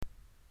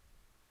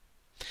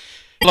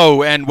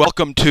Hello and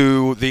welcome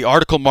to the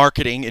Article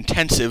Marketing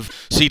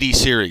Intensive CD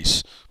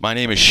series. My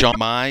name is Sean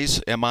Mize,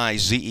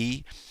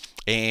 M-I-Z-E,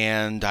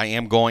 and I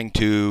am going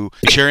to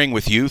be sharing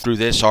with you through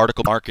this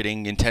Article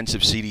Marketing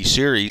Intensive CD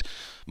series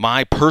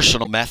my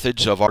personal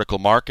methods of article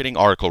marketing,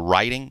 article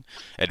writing,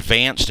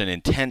 advanced and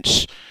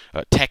intense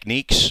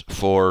techniques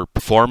for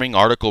performing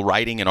article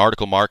writing and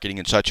article marketing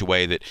in such a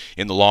way that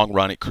in the long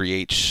run it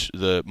creates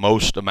the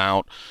most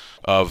amount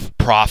of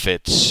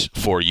profits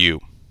for you.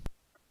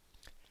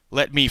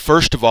 Let me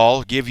first of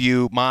all give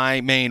you my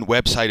main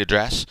website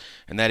address,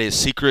 and that is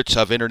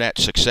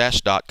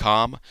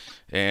secretsofinternetsuccess.com,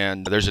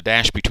 and there's a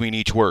dash between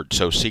each word,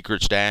 so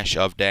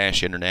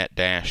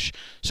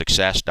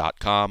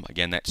secrets-of-internet-success.com.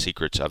 Again, that's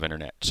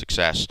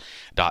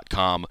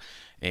secretsofinternetsuccess.com.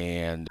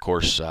 And, of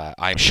course,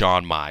 I'm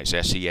Sean Mize,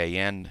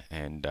 S-E-A-N,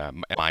 and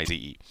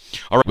M-I-Z-E.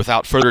 All right,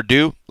 without further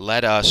ado,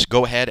 let us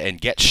go ahead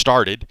and get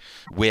started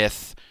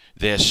with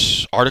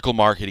this Article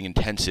Marketing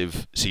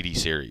Intensive CD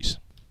series.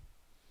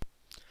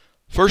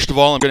 First of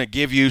all, I'm going to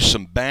give you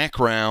some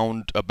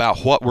background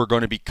about what we're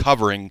going to be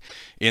covering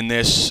in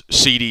this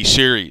CD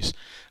series.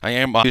 I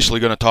am obviously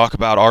going to talk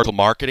about article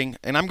marketing,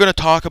 and I'm going to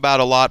talk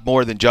about a lot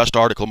more than just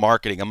article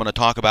marketing. I'm going to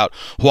talk about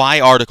why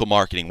article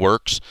marketing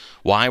works,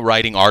 why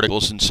writing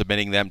articles and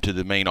submitting them to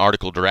the main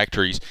article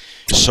directories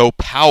is so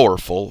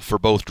powerful for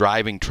both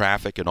driving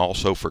traffic and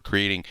also for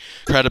creating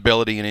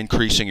credibility and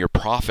increasing your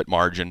profit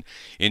margin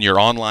in your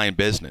online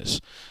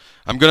business.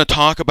 I'm going to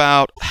talk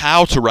about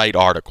how to write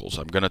articles.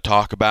 I'm going to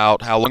talk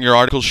about how long your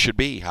articles should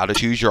be, how to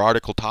choose your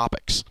article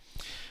topics.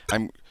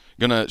 I'm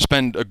going to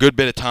spend a good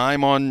bit of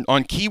time on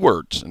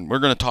keywords, and we're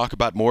going to talk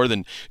about more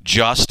than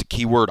just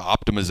keyword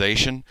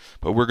optimization,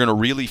 but we're going to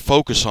really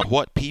focus on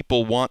what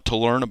people want to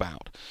learn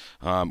about.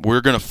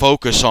 We're going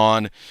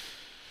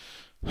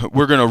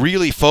to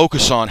really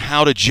focus on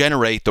how to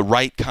generate the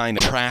right kind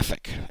of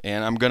traffic.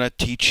 And I'm going to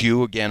teach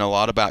you, again, a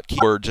lot about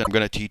keywords. And I'm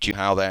going to teach you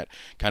how that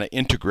kind of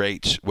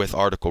integrates with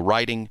article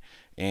writing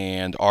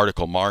and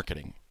article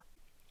marketing.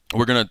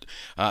 We're going to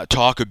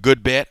talk a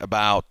good bit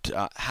about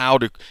how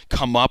to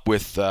come up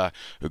with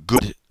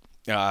good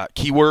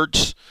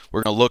keywords.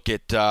 We're going to look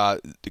at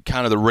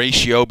kind of the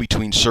ratio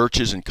between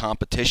searches and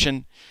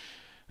competition.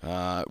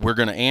 We're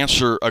going to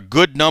answer a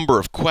good number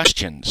of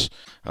questions.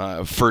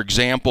 For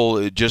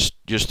example, just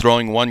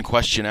throwing one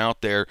question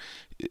out there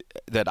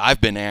that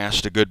I've been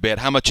asked a good bit: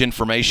 how much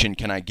information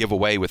can I give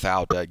away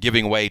without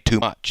giving away too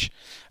much?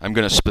 I'm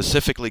going to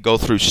specifically go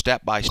through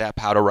step by step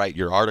how to write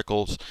your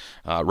articles,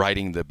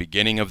 writing the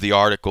beginning of the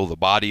article, the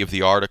body of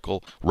the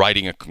article,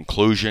 writing a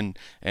conclusion,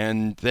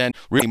 and then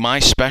really my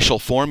special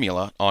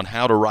formula on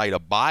how to write a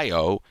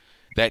bio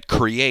that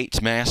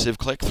creates massive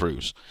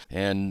click-throughs.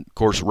 And, of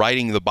course,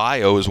 writing the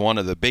bio is one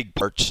of the big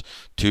parts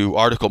to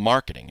article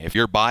marketing. If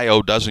your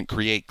bio doesn't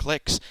create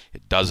clicks,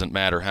 it doesn't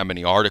matter how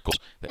many articles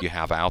that you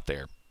have out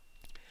there.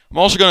 I'm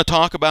also going to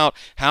talk about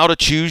how to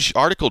choose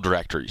article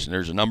directories. And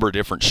there's a number of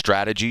different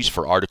strategies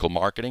for article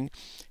marketing,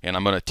 and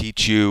I'm going to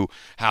teach you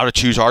how to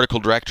choose article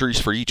directories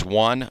for each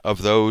one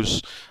of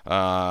those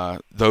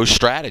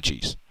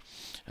strategies.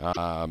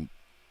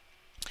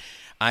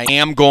 I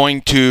am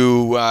going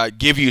to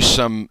give you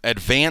some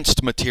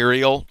advanced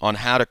material on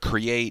how to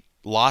create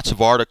lots of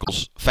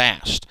articles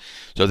fast.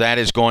 So that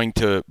is going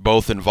to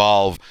both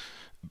involve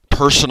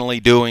personally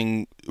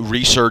doing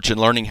research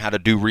and learning how to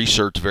do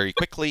research very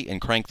quickly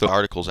and crank the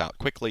articles out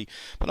quickly.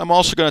 But I'm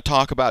also going to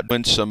talk about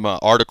doing some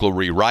article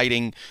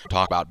rewriting,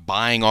 talk about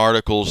buying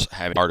articles,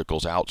 having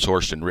articles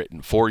outsourced and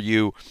written for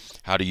you,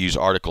 how to use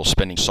article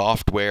spinning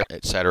software,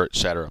 etc.,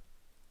 etc.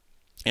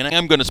 And I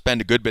am going to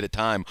spend a good bit of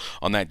time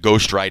on that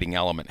ghostwriting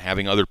element,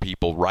 having other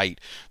people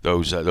write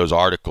those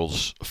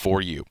articles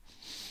for you.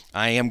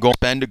 I am going to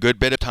spend a good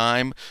bit of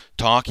time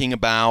talking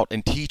about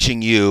and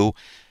teaching you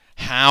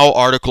how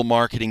article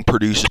marketing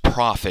produces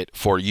profit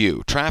for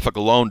you. Traffic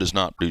alone does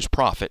not produce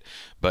profit,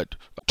 but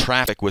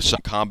traffic with some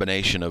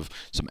combination of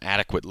some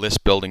adequate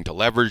list building to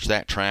leverage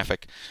that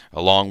traffic,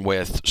 along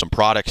with some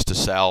products to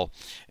sell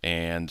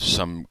and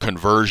some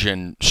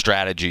conversion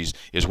strategies,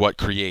 is what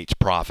creates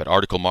profit.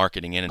 Article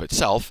marketing in and of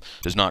itself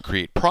does not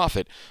create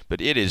profit,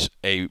 but it is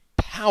a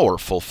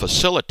powerful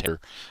facilitator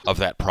of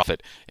that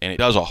profit, and it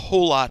does a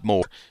whole lot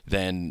more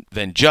than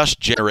just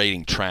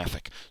generating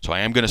traffic. So I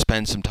am going to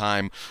spend some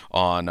time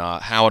on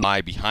how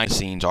my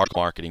behind-the-scenes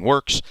article marketing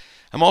works.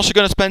 I'm also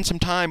going to spend some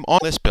time on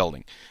list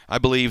building. I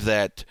believe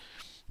that,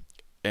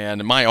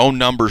 and my own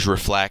numbers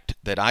reflect,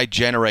 that I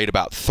generate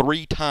about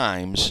 3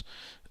 times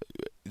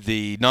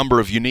the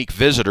number of unique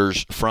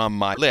visitors from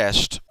my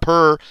list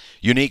per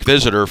unique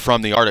visitor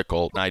from the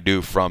article than I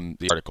do from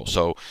the article.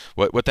 So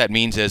what that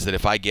means is that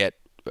if I get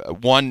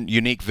one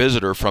unique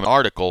visitor from an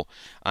article,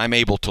 I'm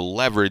able to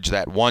leverage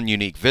that one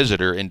unique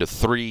visitor into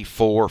 3,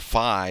 4,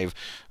 5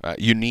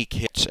 unique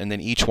hits, and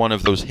then each one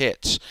of those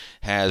hits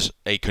has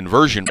a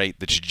conversion rate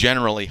that's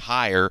generally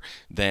higher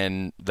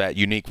than that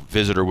unique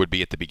visitor would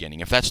be at the beginning.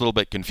 If that's a little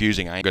bit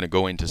confusing, I'm going to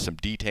go into some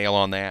detail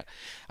on that.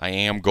 I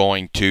am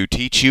going to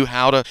teach you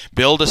how to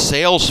build a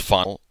sales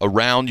funnel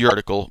around your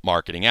article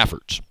marketing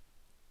efforts.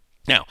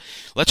 Now,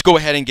 let's go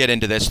ahead and get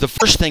into this. The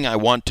first thing I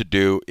want to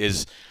do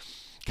is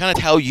kind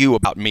of tell you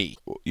about me.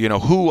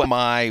 Who am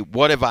I?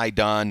 What have I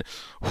done?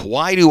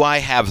 Why do I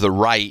have the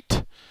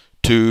right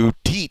to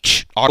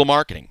teach auto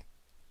marketing?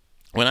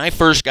 When I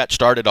first got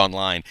started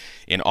online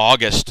in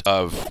August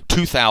of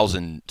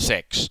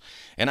 2006,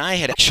 and I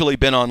had actually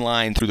been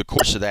online through the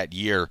course of that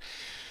year,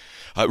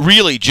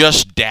 really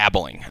just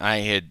dabbling. I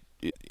had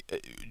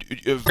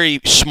a very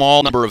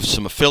small number of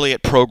some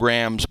affiliate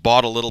programs,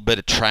 bought a little bit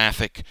of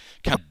traffic,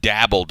 kind of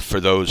dabbled for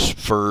those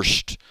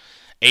first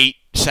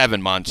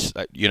 7 months,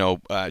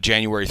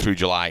 January through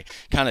July,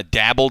 kind of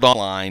dabbled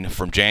online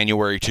from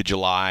January to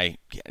July,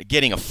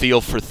 getting a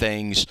feel for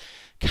things,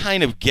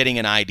 kind of getting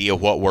an idea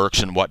what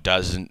works and what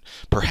doesn't,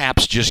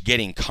 perhaps just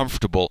getting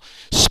comfortable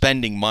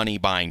spending money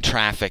buying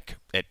traffic,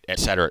 et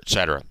cetera, et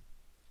cetera.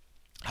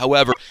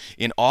 However,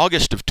 in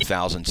August of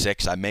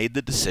 2006, I made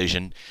the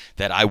decision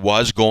that I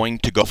was going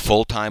to go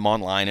full-time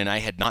online, and I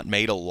had not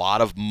made a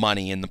lot of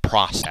money in the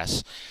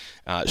process.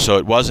 So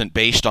it wasn't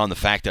based on the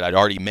fact that I'd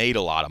already made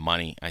a lot of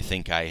money. I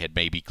think I had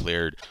maybe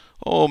cleared,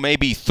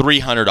 maybe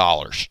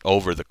 $300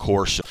 over the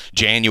course of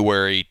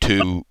January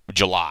to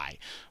July.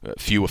 A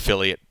few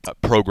affiliate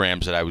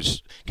programs that I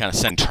was kind of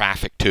sending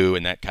traffic to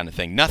and that kind of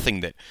thing.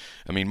 Nothing that,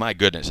 my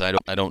goodness,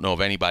 I don't know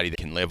of anybody that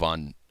can live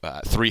on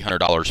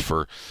 $300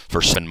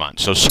 for 7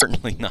 months. So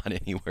certainly not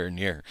anywhere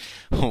near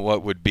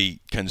what would be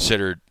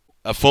considered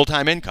a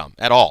full-time income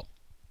at all.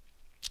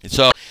 And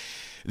so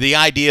the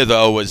idea,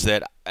 though, was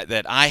that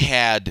I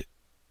had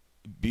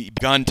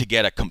begun to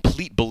get a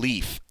complete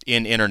belief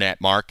in internet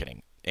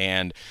marketing.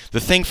 And the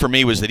thing for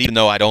me was that even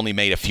though I'd only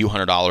made a few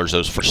 $100s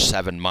those first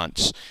 7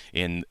 months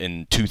in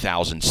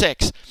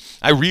 2006,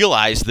 I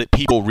realized that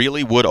people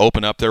really would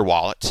open up their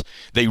wallets.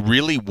 They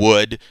really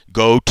would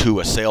go to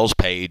a sales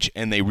page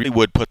and they really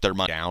would put their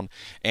money down.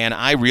 And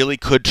I really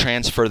could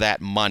transfer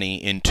that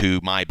money into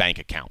my bank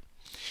account.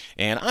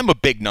 And I'm a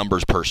big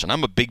numbers person.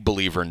 I'm a big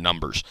believer in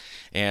numbers.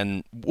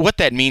 And what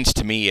that means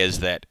to me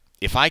is that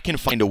if I can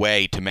find a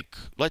way to make,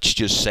 let's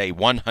just say,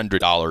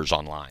 $100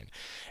 online,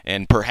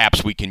 and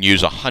perhaps we can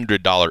use a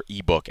 $100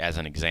 ebook as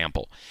an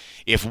example.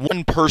 If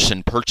one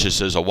person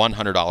purchases a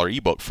 $100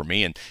 ebook from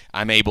me and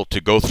I'm able to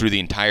go through the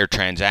entire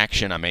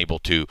transaction, I'm able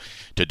to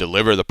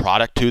deliver the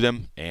product to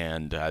them,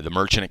 and the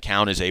merchant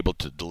account is able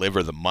to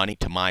deliver the money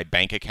to my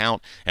bank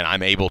account, and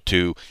I'm able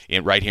to,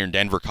 right here in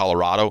Denver,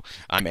 Colorado,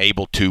 I'm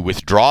able to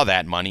withdraw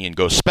that money and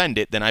go spend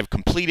it, then I've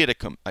completed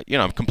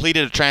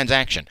a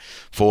transaction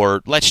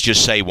for, let's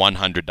just say,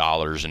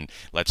 $100, and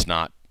let's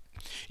not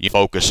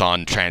focus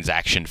on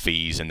transaction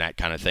fees and that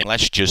kind of thing.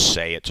 Let's just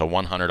say it's a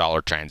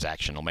 $100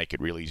 transaction. It'll make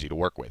it real easy to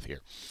work with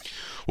here.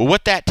 Well,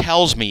 what that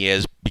tells me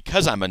is,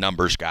 because I'm a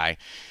numbers guy,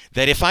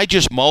 that if I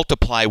just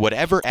multiply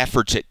whatever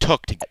efforts it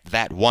took to get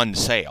that one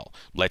sale,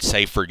 let's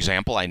say, for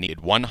example, I needed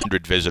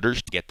 100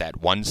 visitors to get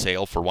that one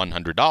sale for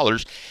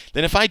 $100,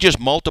 then if I just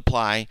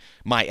multiply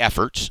my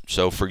efforts,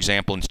 so for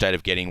example, instead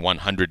of getting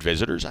 100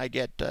 visitors, I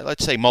get,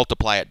 let's say,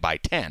 multiply it by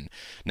 10.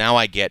 Now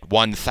I get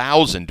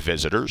 1,000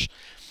 visitors.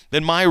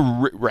 Then my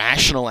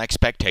rational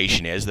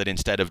expectation is that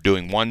instead of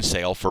doing one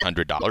sale for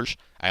 $100,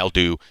 I'll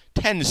do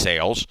 10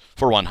 sales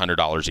for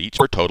 $100 each,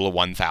 for a total of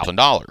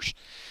 $1,000.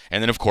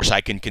 And then, of course, I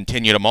can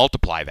continue to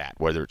multiply that,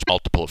 whether it's a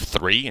multiple of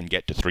 3 and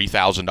get to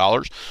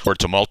 $3,000, or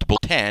it's a multiple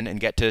of 10 and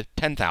get to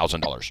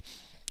 $10,000.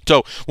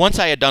 So once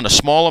I had done a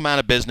small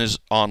amount of business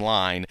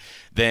online,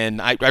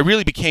 then I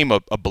really became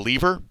a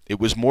believer.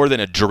 It was more than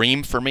a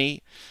dream for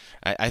me.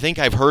 I think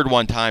I've heard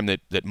one time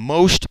that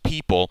most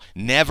people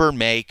never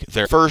make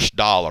their first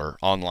dollar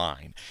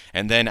online.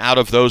 And then out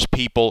of those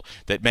people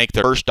that make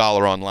their first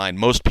dollar online,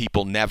 most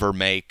people never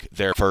make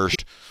their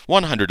first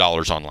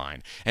 $100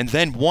 online. And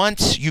then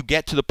once you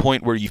get to the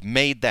point where you've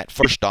made that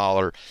first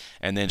dollar,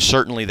 and then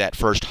certainly that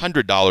first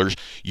 $100,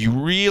 you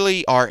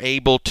really are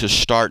able to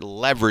start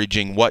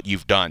leveraging what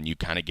you've done. You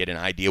kind of get an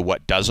idea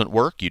what doesn't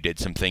work. You did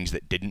some things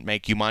that didn't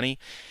make you money.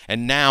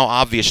 And now,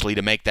 obviously,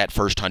 to make that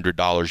first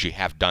 $100, you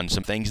have done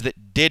some things that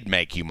did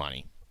make you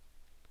money.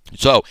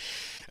 So,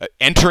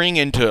 entering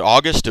into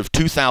August of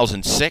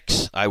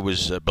 2006, I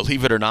was,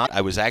 believe it or not,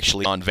 I was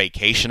actually on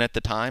vacation at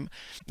the time,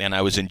 and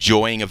I was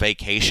enjoying a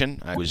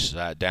vacation. I was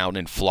down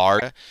in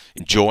Florida,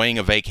 enjoying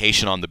a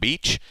vacation on the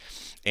beach,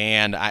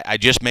 and I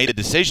just made a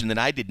decision that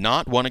I did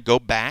not want to go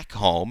back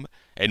home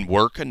and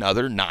work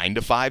another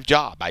 9-to-5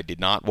 job. I did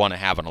not want to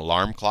have an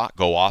alarm clock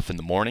go off in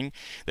the morning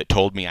that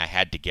told me I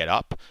had to get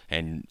up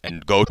and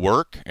go to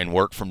work and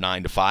work from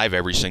 9 to 5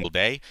 every single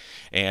day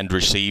and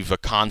receive a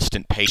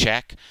constant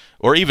paycheck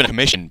or even a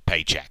commission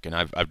paycheck. And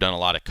I've done a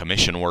lot of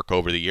commission work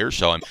over the years,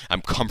 so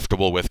I'm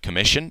comfortable with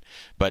commission,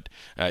 but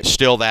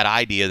still that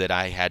idea that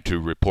I had to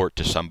report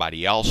to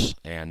somebody else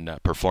and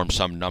perform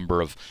some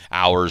number of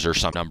hours or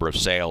some number of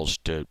sales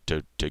to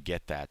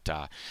get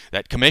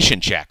that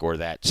commission check or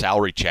that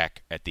salary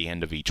check at the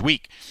end of each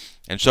week.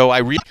 And so I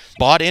really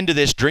bought into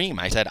this dream.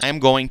 I said, I'm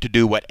going to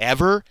do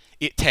whatever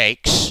it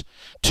takes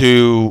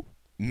to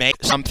make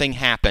something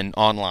happen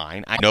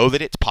online. I know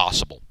that it's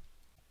possible.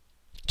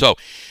 So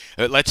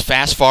let's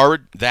fast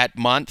forward that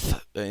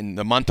month, in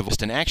the month of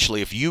August. And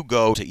actually, if you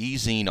go to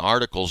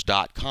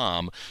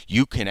ezinearticles.com,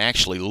 you can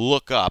actually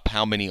look up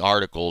how many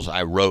articles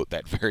I wrote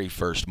that very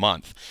first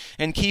month.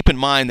 And keep in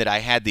mind that I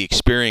had the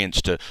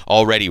experience to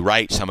already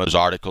write some of those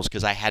articles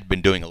because I had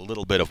been doing a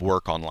little bit of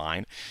work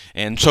online.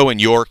 And so in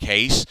your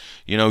case,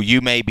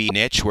 you may be a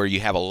niche where you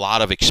have a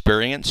lot of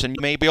experience and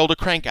you may be able to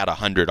crank out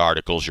 100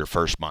 articles your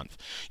first month.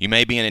 You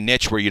may be in a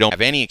niche where you don't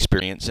have any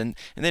experience, and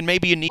then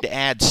maybe you need to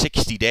add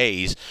 60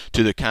 days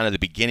to the kind of the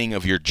beginning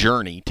of your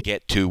journey to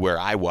get to where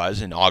I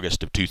was in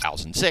August of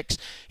 2006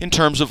 in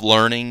terms of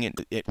learning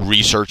and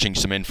researching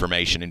some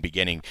information and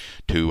beginning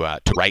to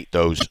write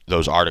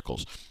those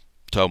articles.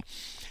 So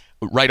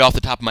right off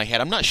the top of my head,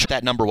 I'm not sure what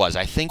that number was.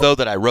 I think, though,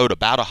 that I wrote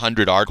about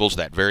 100 articles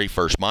that very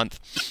first month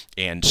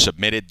and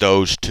submitted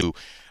those to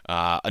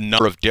a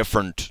number of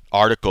different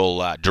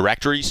article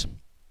directories.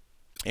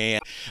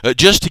 And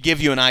just to give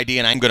you an idea,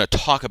 and I'm going to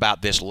talk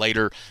about this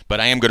later, but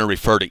I am going to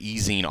refer to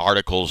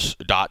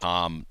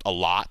ezinearticles.com a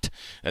lot.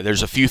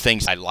 There's a few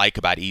things I like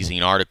about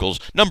Ezine Articles.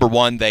 Number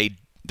one, they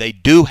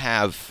do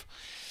have,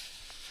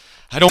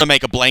 I don't want to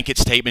make a blanket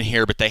statement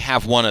here, but they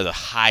have one of the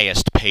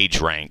highest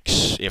page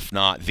ranks, if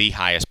not the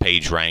highest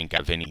page rank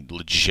of any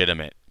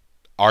legitimate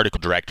article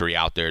directory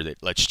out there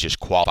that, let's just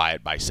qualify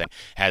it by saying,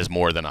 has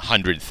more than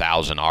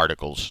 100,000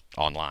 articles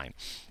online.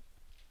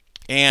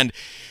 And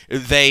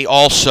they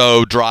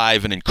also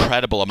drive an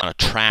incredible amount of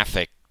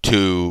traffic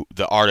to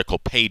the article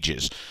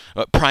pages.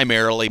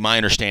 Primarily, my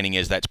understanding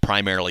is that's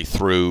primarily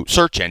through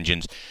search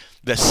engines.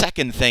 The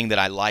second thing that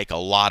I like a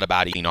lot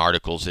about Ezine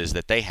Articles is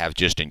that they have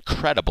just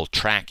incredible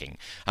tracking.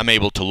 I'm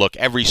able to look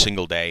every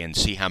single day and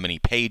see how many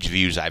page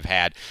views I've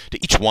had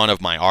to each one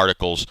of my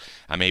articles.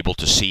 I'm able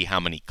to see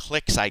how many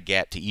clicks I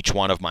get to each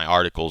one of my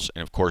articles.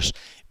 And of course,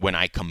 when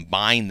I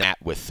combine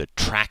that with the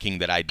tracking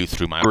that I do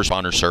through my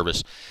responder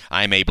service,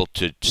 I'm able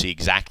to see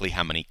exactly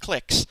how many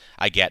clicks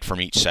I get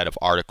from each set of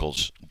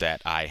articles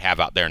that I have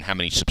out there and how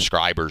many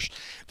subscribers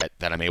that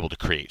I'm able to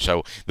create.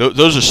 So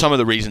those are some of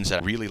the reasons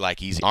that I really like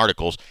Ezine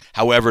Articles.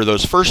 However,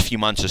 those first few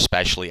months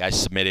especially, I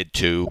submitted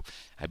to,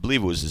 I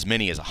believe it was as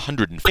many as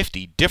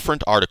 150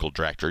 different article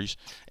directories,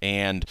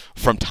 and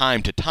from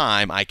time to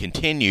time, I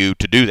continue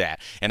to do that.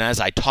 And as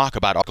I talk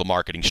about article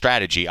marketing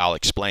strategy, I'll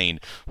explain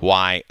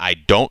why I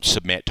don't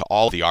submit to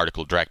all the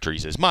article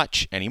directories as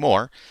much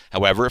anymore.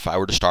 However, if I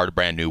were to start a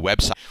brand new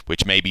website,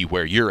 which may be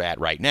where you're at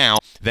right now,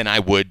 then I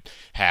would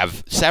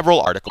have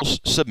several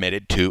articles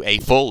submitted to a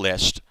full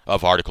list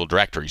of article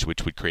directories,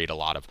 which would create a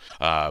lot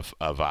of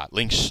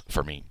links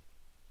for me.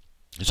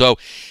 So,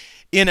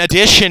 in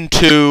addition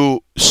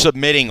to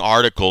submitting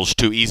articles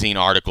to Ezine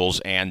Articles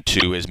and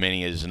to as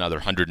many as another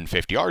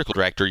 150 article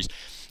directories,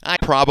 I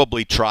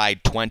probably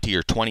tried 20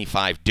 or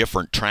 25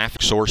 different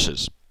traffic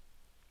sources.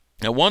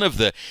 Now, one of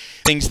the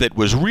things that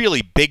was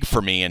really big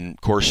for me, and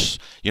of course,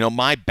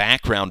 my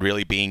background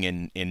really being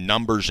in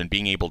numbers and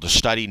being able to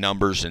study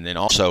numbers, and then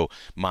also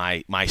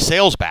my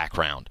sales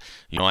background,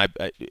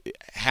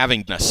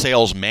 having a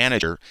sales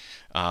manager,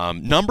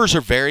 numbers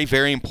are very,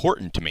 very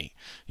important to me.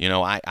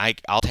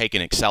 I'll take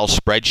an Excel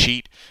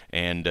spreadsheet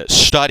and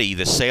study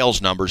the sales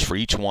numbers for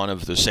each one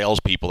of the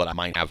salespeople that I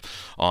might have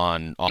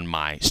on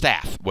my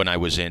staff when I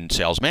was in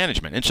sales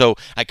management. And so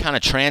I kind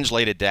of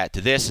translated that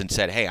to this and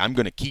said, hey, I'm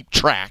going to keep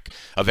track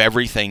of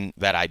everything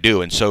that I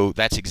do. And so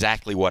that's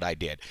exactly what I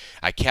did.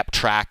 I kept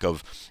track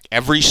of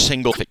every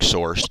single traffic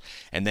source,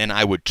 and then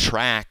I would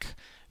track,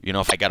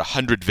 if I got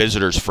 100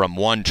 visitors from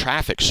one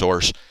traffic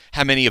source,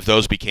 how many of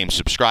those became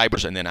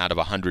subscribers, and then out of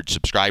 100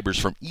 subscribers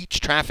from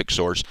each traffic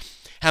source,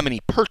 how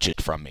many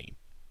purchased from me.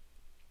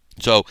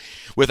 So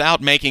without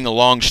making a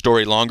long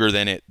story longer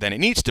than it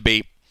needs to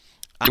be,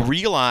 I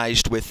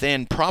realized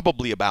within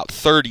probably about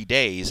 30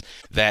 days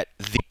that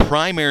the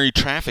primary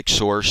traffic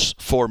source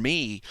for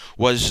me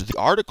was the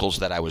articles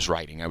that I was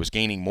writing. I was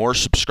gaining more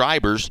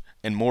subscribers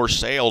and more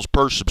sales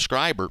per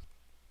subscriber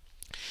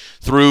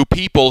through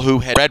people who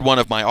had read one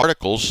of my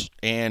articles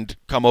and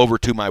come over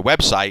to my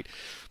website.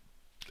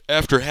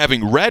 After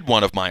having read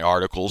one of my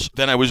articles,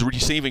 then I was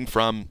receiving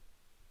from,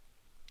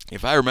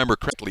 if I remember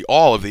correctly,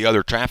 all of the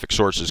other traffic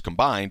sources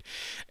combined,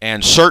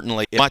 and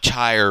certainly a much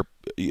higher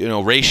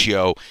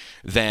ratio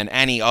than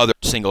any other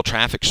single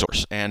traffic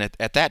source. And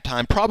at that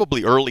time,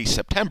 probably early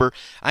September,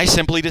 I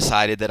simply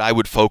decided that I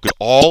would focus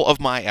all of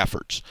my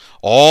efforts,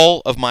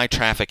 all of my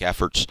traffic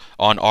efforts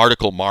on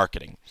article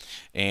marketing.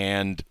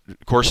 And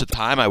of course, at the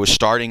time, I was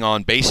starting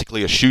on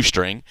basically a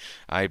shoestring.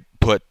 I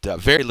put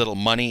very little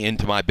money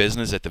into my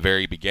business at the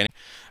very beginning.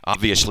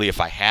 Obviously, if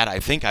I had, I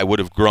think I would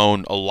have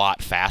grown a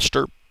lot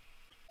faster.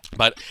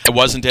 But I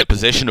wasn't in a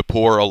position to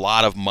pour a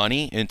lot of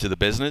money into the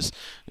business.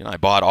 I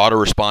bought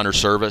autoresponder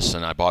service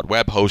and I bought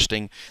web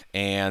hosting.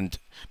 And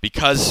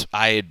because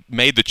I had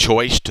made the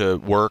choice to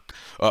work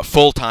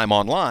full-time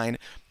online,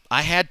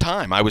 I had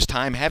time. I was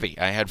time heavy.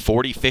 I had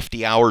 40,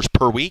 50 hours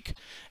per week,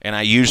 and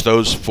I used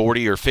those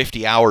 40 or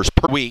 50 hours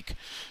per week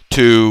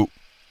to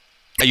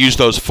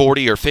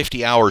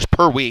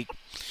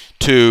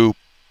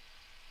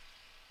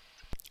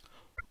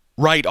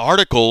write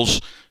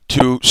articles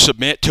to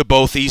submit to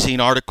both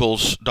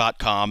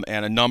ezinearticles.com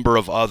and a number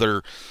of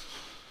other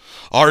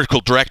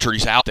article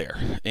directories out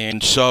there.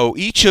 And so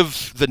each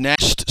of the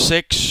next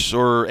 6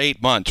 or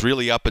 8 months,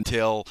 really up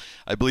until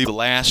I believe the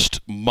last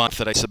month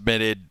that I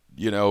submitted,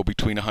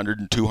 between 100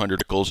 and 200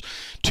 articles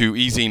to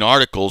eZine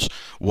Articles,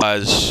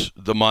 was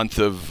the month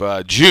of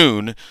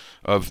June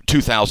of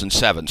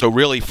 2007. So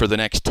really for the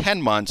next 10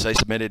 months, I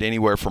submitted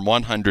anywhere from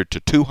 100 to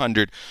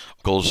 200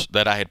 articles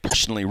that I had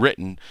personally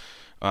written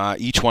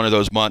each one of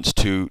those months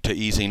to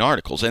eZine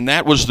Articles. And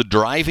that was the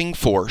driving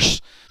force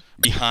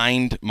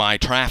behind my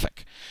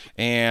traffic.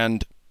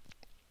 And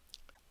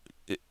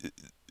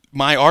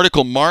my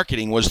article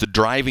marketing was the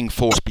driving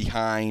force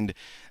behind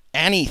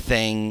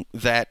anything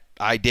that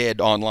I did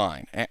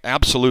online.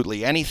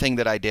 Absolutely anything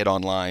that I did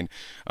online.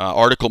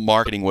 Article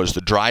marketing was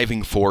the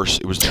driving force.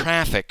 It was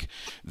traffic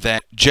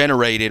that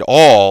generated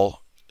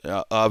all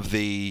of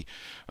the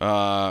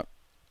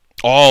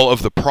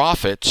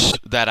profits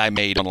that I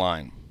made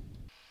online.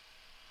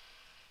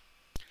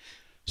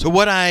 So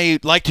what I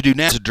like to do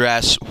now is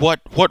address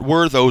what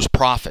were those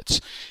profits.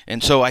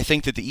 And so I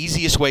think that the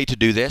easiest way to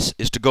do this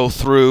is to go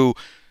through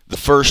the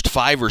first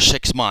 5 or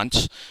 6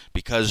 months,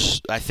 because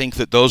I think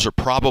that those are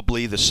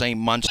probably the same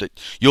months that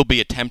you'll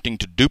be attempting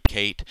to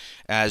duplicate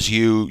as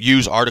you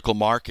use article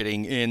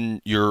marketing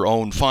in your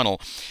own funnel.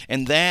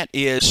 And that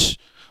is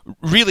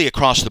really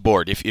across the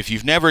board. If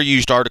you've never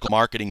used article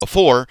marketing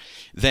before,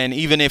 then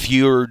even if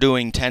you're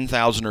doing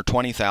 $10,000 or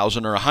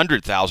 $20,000 or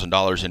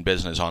 $100,000 in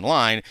business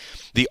online,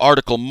 the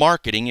article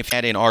marketing, if you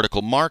add in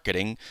article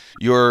marketing,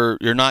 you're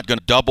not going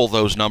to double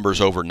those numbers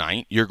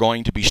overnight. You're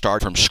going to be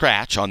starting from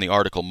scratch on the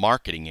article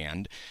marketing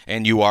end,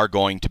 and you are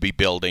going to be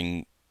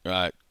building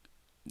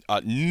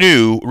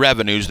new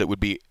revenues that would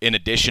be in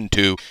addition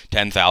to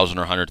 $10,000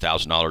 or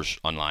 $100,000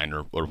 online,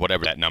 or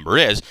whatever that number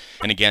is.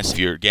 And again,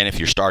 if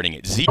you're starting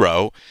at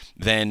zero,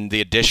 then the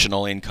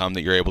additional income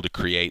that you're able to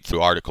create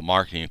through article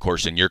marketing, of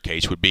course, in your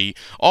case, would be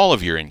all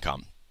of your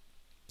income.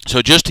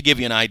 So just to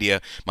give you an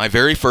idea, my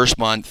very first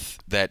month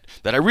that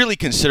I really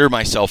consider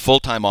myself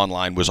full-time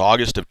online was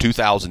August of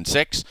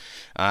 2006.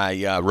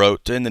 I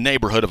wrote in the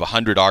neighborhood of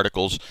 100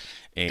 articles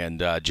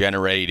and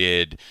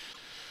generated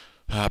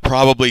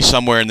probably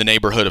somewhere in the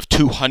neighborhood of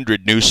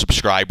 200 new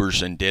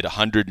subscribers and did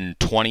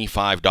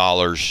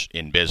 $125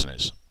 in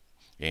business.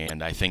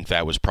 And I think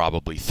that was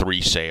probably 3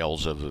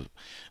 sales of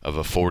a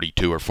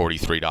 $42 or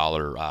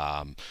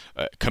 $43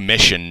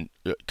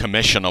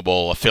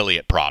 commissionable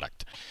affiliate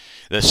product.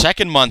 The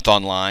second month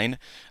online,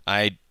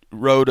 I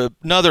wrote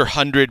another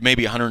 100,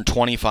 maybe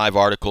 125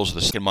 articles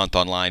the second month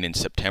online in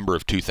September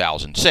of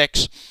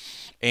 2006.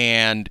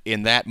 And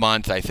in that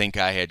month, I think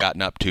I had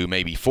gotten up to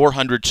maybe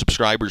 400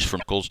 subscribers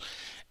from articles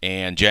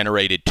and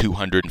generated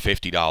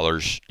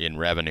 $250 in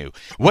revenue.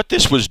 What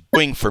this was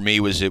doing for me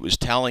was it was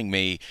telling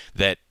me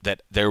that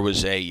there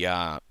was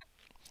a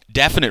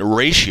definite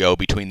ratio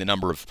between the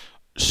number of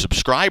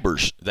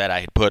subscribers that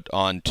I had put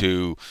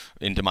into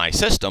my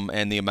system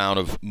and the amount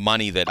of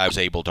money that I was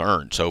able to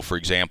earn. So for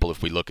example,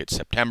 if we look at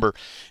September,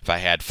 if I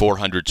had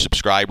 400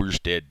 subscribers,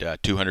 did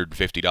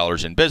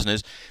 $250 in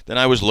business, then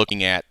I was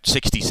looking at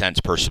 60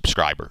 cents per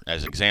subscriber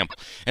as an example.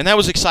 And that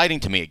was exciting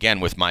to me, again,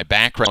 with my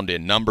background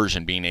in numbers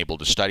and being able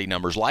to study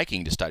numbers,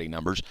 liking to study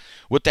numbers.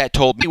 What that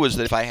told me was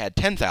that if I had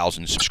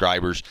 10,000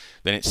 subscribers,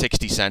 then at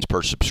 60 cents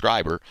per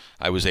subscriber,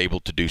 I was able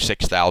to do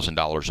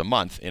 $6,000 a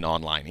month in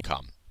online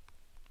income.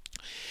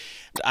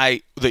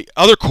 The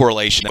other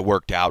correlation that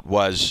worked out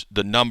was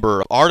the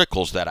number of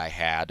articles that I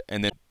had,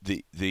 and then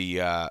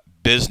the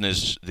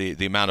business,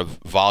 the amount of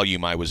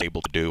volume I was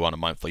able to do on a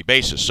monthly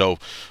basis. So,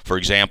 for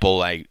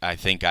example, I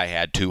think I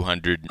had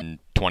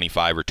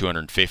 225 or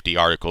 250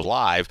 articles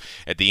live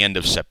at the end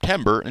of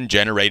September and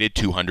generated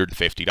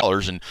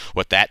 $250. And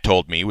what that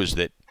told me was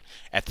that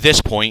at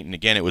this point, and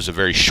again, it was a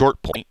very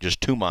short point, just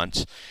 2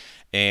 months,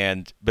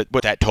 but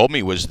what that told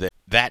me was that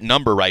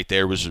number right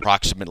there was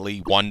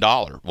approximately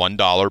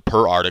 $1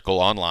 per article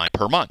online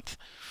per month.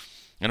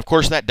 And of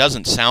course, that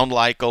doesn't sound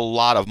like a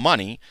lot of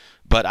money,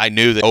 but I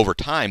knew that over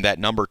time that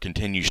number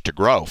continues to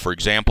grow. For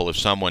example,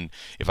 if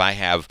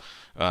I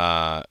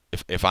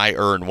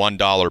earn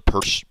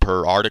 $1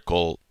 per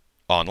article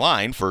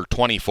online for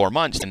 24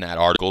 months, then that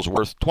article is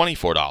worth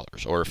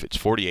 $24. Or if it's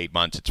 48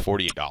 months, it's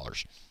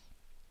 $48.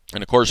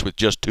 And of course, with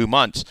just 2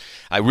 months,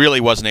 I really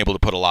wasn't able to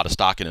put a lot of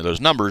stock into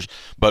those numbers.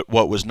 But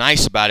what was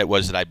nice about it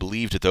was that I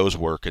believed that those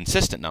were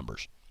consistent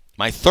numbers.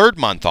 My third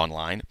month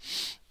online,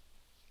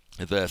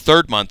 I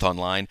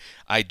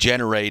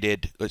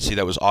generated,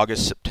 that was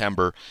August,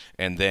 September,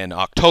 and then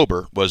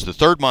October was the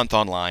third month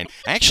online.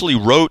 I actually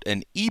wrote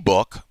an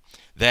ebook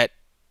that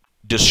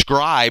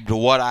described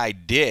what I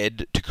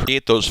did to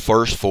create those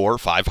first 400 or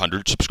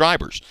 500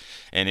 subscribers.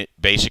 And it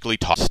basically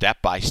taught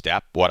step by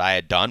step what I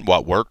had done,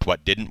 what worked,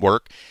 what didn't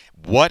work,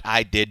 what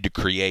I did to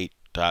create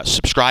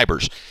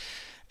subscribers.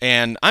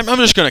 And I'm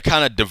just going to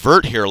kind of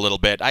divert here a little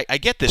bit. I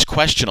get this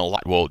question a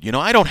lot. Well,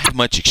 I don't have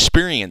much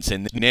experience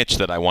in the niche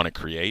that I want to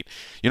create.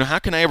 How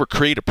can I ever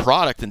create a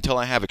product until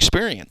I have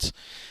experience?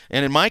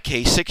 And in my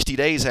case, 60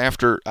 days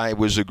after I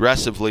was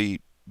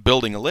aggressively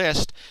building a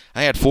list,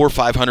 I had 400 or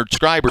 500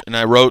 subscribers, and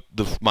I wrote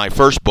my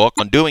first book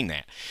on doing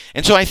that.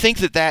 And so I think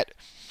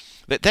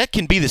that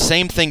can be the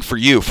same thing for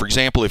you. For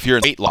example, if you're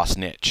in a weight loss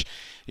niche,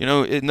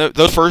 in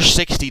those first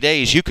 60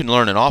 days, you can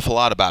learn an awful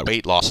lot about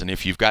weight loss. And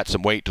if you've got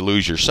some weight to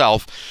lose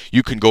yourself,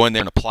 you can go in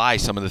there and apply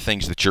some of the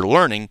things that you're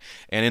learning.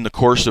 And in the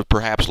course of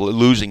perhaps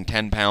losing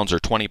 10 pounds or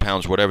 20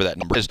 pounds, whatever that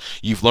number is,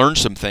 you've learned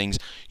some things.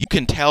 You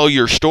can tell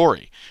your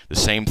story. The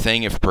same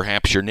thing if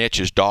perhaps your niche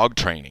is dog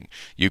training.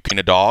 You can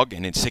a dog,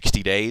 and in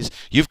 60 days,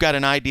 you've got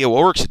an idea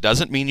what works. It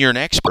doesn't mean you're an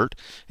expert.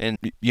 And,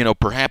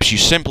 perhaps you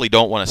simply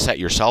don't want to set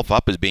yourself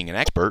up as being an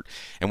expert.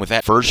 And with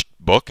that first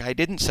book, I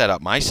didn't set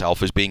up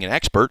myself as being an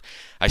expert.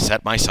 I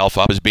set myself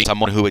up as being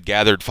someone who had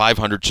gathered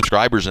 500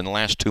 subscribers in the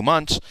last 2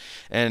 months.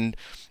 And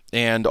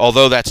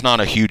although that's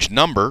not a huge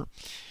number,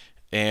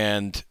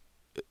 and,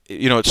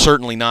 it's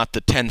certainly not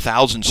the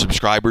 10,000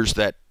 subscribers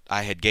that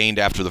I had gained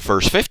after the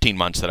first 15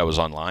 months that I was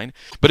online,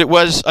 but it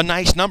was a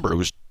nice number. It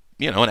was,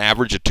 an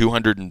average of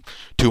 200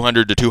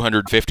 to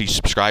 250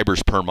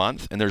 subscribers per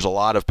month, and there's a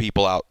lot of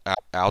people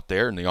out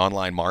there in the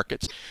online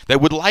markets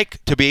that would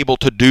like to be able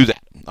to do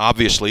that.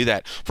 Obviously,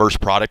 that first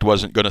product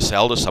wasn't going to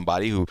sell to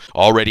somebody who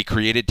already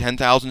created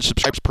 10,000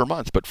 subscribers per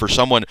month, but for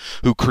someone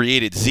who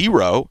created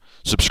 0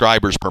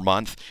 subscribers per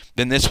month,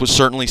 then this was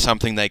certainly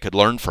something they could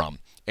learn from.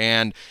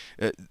 And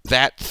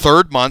that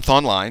third month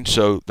online,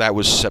 so that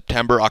was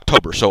September,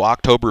 October. So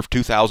October of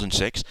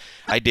 2006,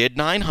 I did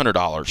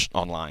 $900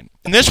 online.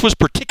 And this was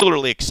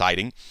particularly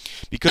exciting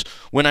because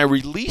when I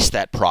released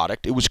that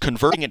product, it was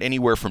converting at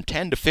anywhere from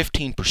 10 to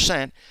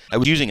 15%. I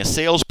was using a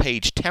sales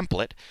page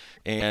template,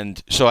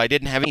 and so I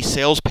didn't have any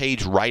sales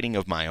page writing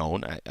of my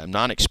own. I'm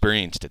not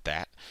experienced at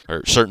that,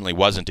 or certainly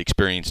wasn't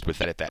experienced with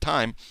that at that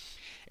time.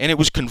 And it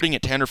was converting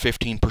at 10 or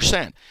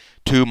 15%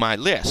 to my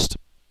list.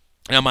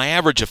 Now, my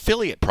average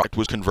affiliate product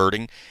was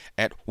converting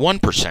at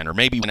 1% or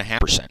maybe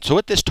 1.5%. So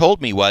what this told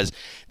me was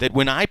that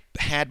when I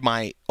had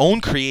my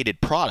own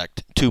created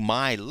product to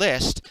my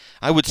list,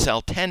 I would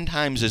sell 10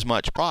 times as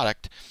much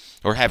product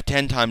or have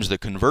 10 times the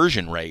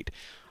conversion rate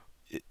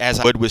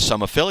as I would with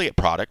some affiliate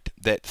product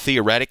that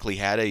theoretically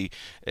had a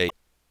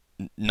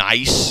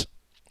nice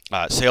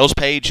sales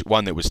page,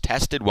 one that was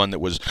tested, one that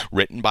was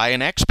written by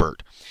an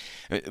expert.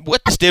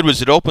 What this did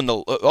was it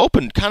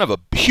opened kind of a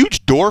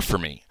huge door for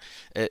me,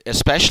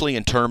 especially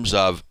in terms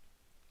of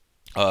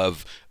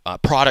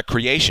product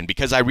creation,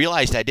 because I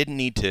realized I didn't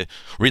need to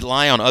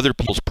rely on other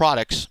people's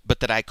products,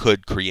 but that I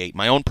could create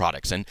my own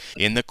products. And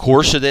in the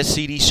course of this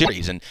CD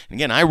series, and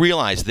again, I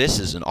realize this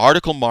is an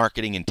article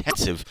marketing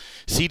intensive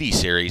CD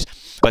series,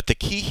 but the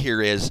key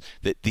here is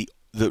that the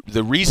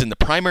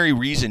primary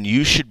reason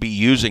you should be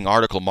using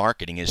article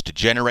marketing is to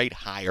generate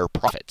higher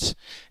profits.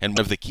 And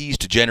one of the keys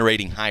to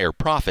generating higher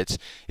profits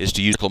is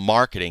to use article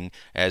marketing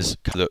as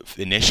the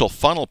initial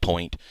funnel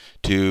point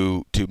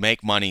to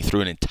make money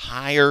through an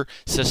entire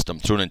system,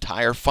 through an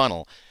entire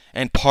funnel.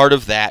 And part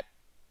of that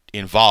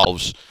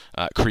involves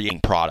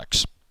creating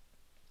products.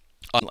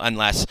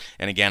 Unless,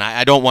 and again,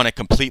 I don't want to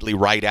completely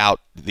write out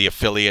the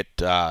affiliate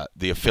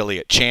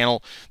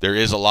channel. There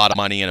is a lot of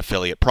money in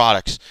affiliate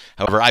products.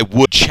 However, I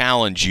would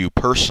challenge you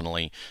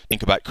personally to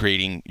think about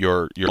creating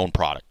your own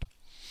product.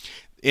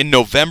 In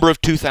November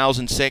of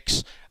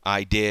 2006,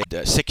 I did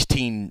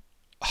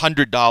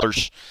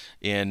 $1,600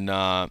 in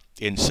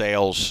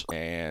sales,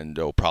 and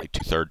probably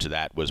 2/3 of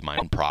that was my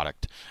own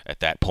product at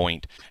that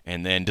point.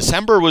 And then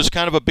December was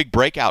kind of a big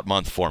breakout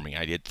month for me.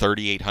 I did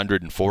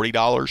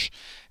 $3,840,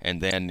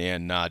 and then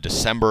in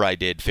December I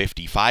did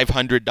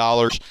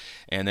 $5,500,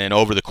 and then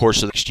over the course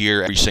of the next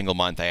year, every single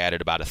month I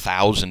added about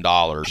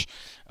 $1,000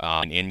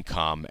 in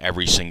income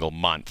every single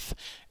month.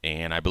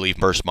 And I believe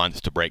first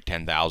month to break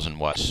 10,000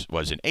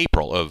 was in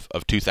April of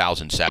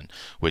 2007,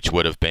 which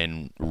would have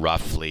been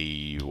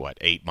roughly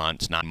 9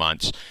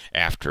 months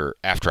after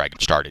I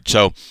got started.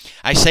 So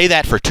I say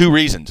that for 2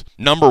 reasons.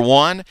 Number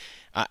one,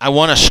 I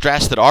want to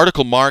stress that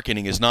article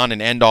marketing is not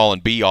an end-all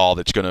and be-all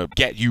that's going to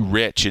get you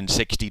rich in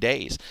 60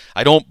 days.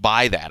 I don't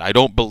buy that. I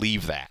don't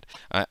believe that.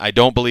 I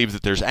don't believe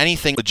that there's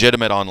anything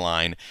legitimate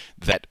online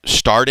that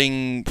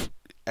starting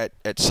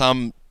at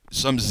some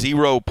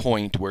 0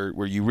 point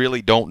where you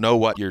really don't know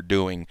what you're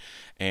doing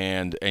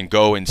and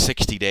go in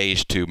 60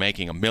 days to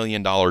making $1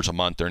 million a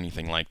month or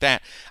anything like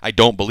that. I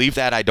don't believe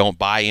that. I don't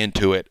buy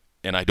into it,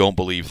 and I don't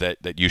believe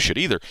that you should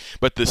either.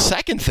 But the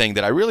second thing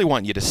that I really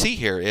want you to see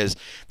here is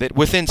that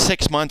within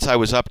 6 months I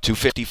was up to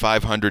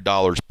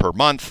 $5,500 per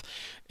month.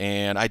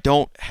 And I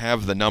don't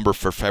have the number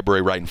for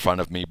February right in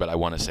front of me, but I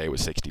want to say it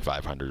was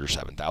 $6,500 or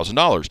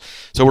 $7,000.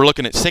 So we're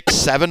looking at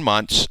 6-7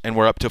 months, and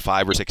we're up to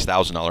 $5,000 or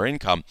 $6,000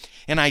 income.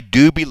 And I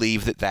do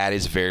believe that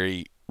is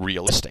very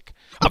realistic.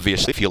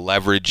 Obviously, if you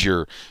leverage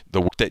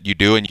the work that you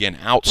do and you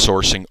begin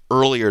outsourcing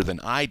earlier than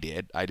I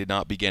did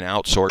not begin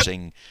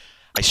outsourcing.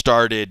 I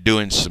started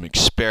doing some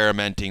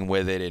experimenting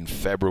with it in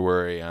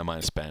February. I might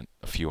have spent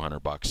a few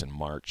 $100 in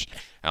March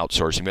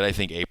outsourcing, but I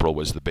think April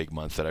was the big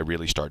month that I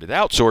really started to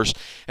outsource,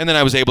 and then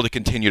I was able to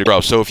continue to grow.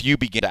 So if you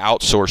begin to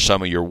outsource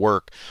some of your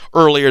work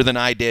earlier than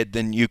I did,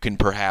 then you can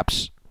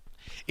perhaps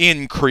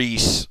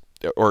increase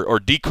or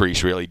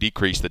decrease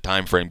the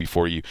time frame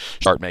before you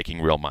start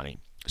making real money.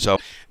 So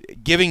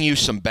giving you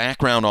some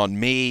background on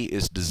me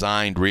is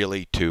designed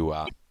really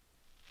to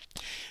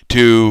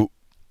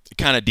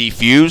kind of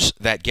defuse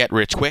that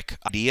get-rich-quick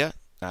idea.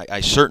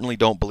 I certainly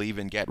don't believe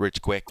in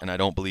get-rich-quick, and I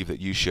don't believe that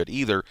you should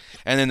either.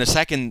 And then the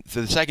second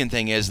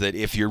thing is that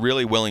if you're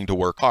really willing to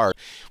work hard,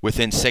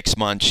 within 6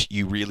 months,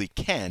 you really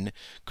can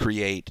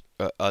create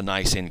a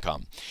nice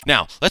income.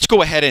 Now, let's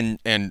go ahead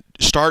and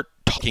start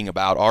talking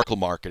about article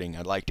marketing.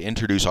 I'd like to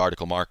introduce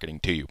article marketing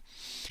to you.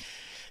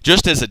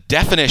 Just as a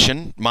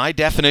definition, my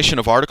definition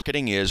of article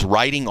marketing is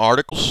writing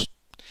articles,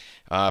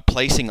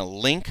 placing a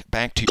link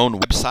back to your own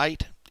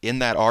website in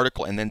that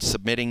article, and then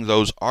submitting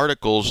those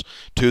articles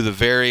to the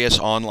various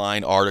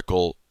online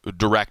article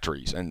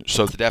directories. And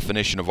so the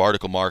definition of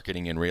article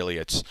marketing in really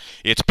its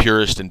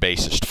purest and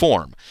basest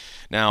form.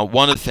 Now,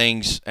 one of the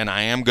things, and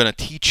I am going to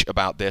teach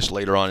about this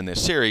later on in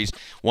this series,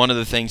 one of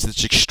the things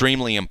that's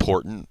extremely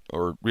important,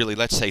 or really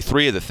let's say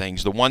three of the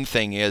things. The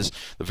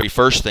very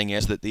first thing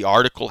is that the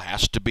article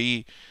has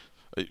to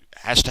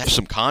have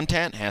some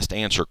content, has to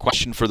answer a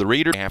question for the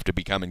reader, have to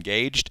become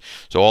engaged.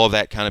 So all of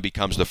that kind of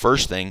becomes the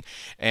first thing.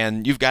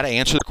 And you've got to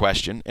answer the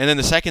question. And then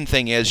the second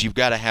thing is you've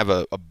got to have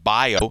a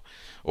bio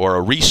or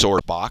a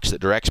resource box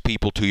that directs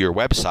people to your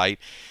website.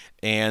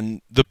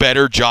 And the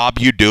better job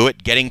you do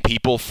at getting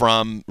people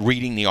from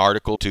reading the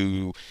article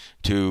to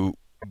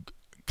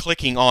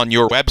clicking on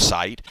your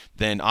website,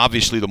 then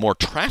obviously the more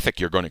traffic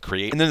you're going to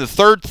create. And then the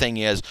third thing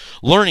is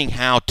learning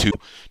how to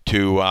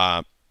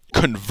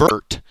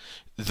convert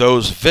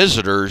those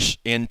visitors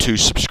into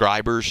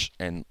subscribers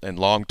and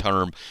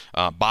long-term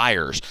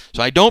buyers.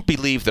 So I don't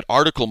believe that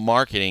article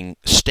marketing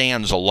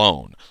stands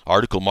alone.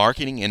 Article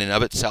marketing in and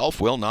of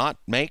itself will not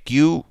make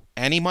you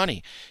any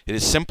money. It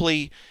is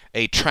simply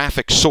a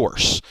traffic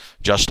source,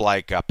 just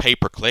like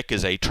pay-per-click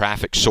is a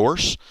traffic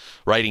source.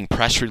 Writing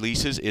press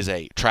releases is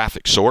a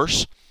traffic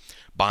source.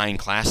 Buying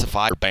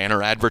classified or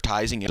banner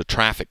advertising is a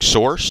traffic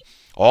source.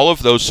 All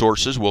of those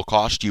sources will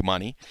cost you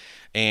money,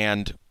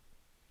 and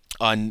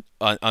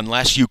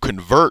unless you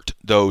convert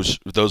those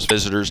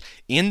visitors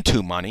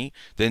into money,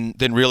 then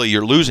really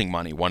you're losing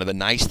money. One of the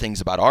nice things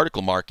about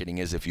article marketing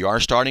is if you are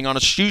starting on a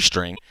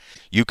shoestring,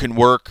 you can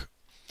work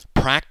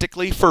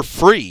practically for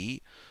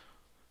free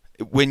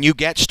when you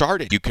get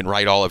started. You can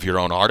write all of your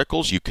own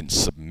articles, you can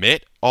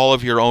submit all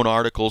of your own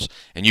articles,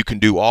 and you can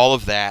do all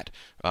of that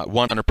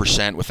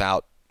 100%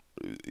 without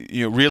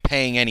really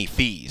paying any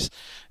fees.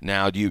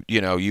 Now, you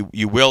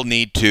will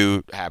need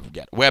to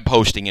get web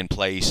hosting in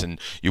place, and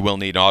you will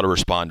need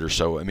autoresponder.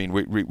 So, I mean,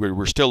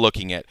 we're still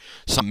looking at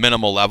some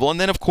minimal level. And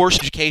then, of course,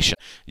 education.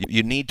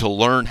 You need to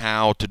learn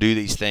how to do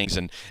these things.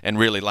 And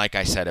really, like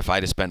I said, if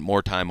I'd have spent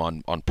more time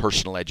on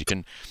personal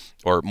education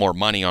or more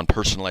money on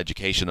personal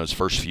education those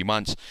first few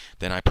months,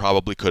 then I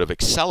probably could have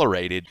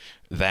accelerated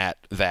that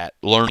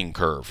learning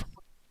curve.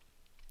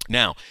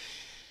 Now,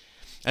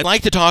 I'd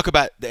like to talk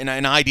about an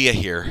idea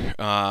here.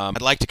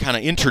 I'd like to kind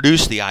of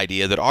introduce the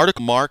idea that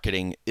article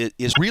marketing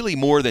is really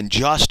more than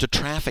just a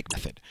traffic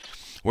method.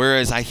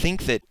 Whereas I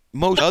think that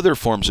most other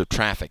forms of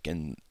traffic,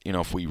 and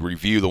if we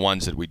review the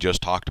ones that we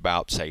just talked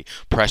about, say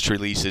press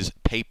releases,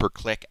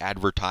 pay-per-click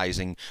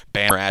advertising,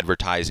 banner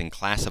advertising,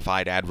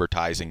 classified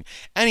advertising,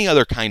 any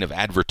other kind of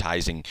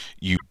advertising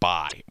you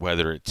buy,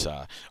 whether it's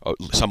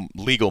some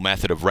legal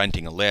method of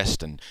renting a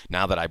list. And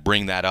now that I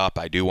bring that up,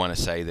 I do want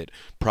to say that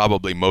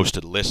probably most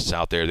of the lists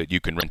out there that you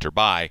can rent or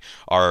buy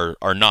are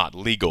not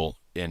legal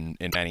in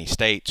many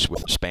states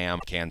with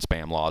canned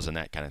spam laws and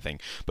that kind of thing.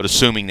 But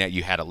assuming that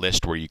you had a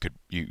list where you could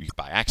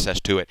buy access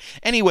to it.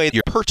 Anyway,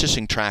 you're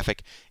purchasing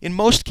traffic. In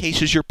most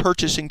cases, you're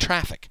purchasing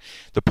traffic.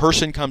 The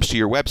person comes to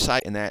your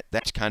website, and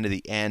that's kind of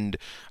the end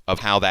of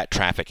how that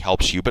traffic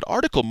helps you. But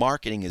article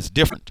marketing is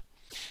different.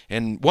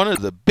 And one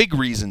of the big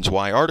reasons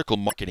why article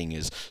marketing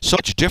is so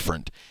much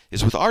different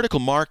is with article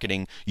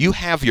marketing, you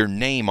have your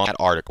name on that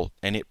article,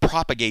 and it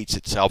propagates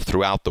itself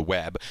throughout the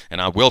web.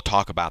 And I will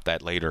talk about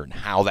that later and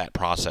how that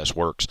process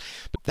works.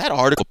 But that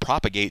article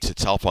propagates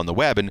itself on the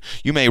web, and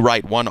you may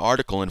write one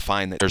article and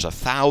find that there's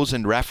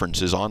 1,000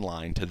 references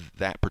online to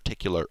that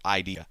particular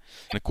idea.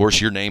 And of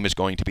course, your name is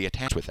going to be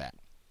attached with that.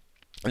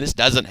 And this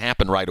doesn't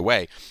happen right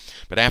away.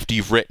 But after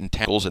you've written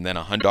 10 articles and then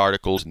 100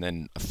 articles and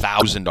then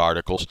 1,000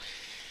 articles,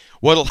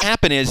 what will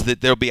happen is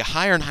that there'll be a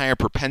higher and higher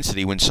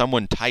propensity when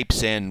someone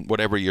types in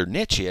whatever your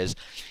niche is,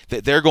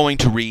 that they're going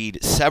to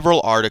read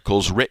several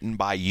articles written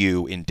by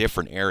you in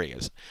different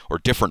areas or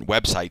different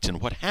websites.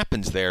 And what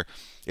happens there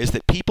is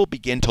that people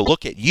begin to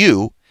look at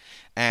you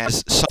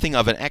as something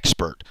of an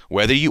expert,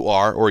 whether you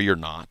are or you're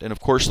not. And of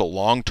course, the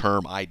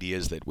long-term idea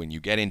is that when you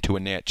get into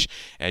a niche,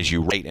 as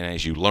you write and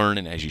as you learn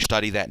and as you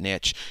study that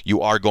niche,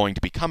 you are going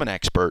to become an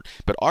expert.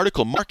 But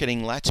article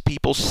marketing lets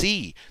people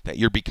see that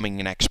you're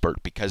becoming an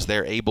expert because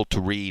they're able to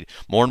read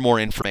more and more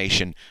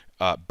information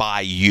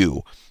by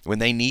you. When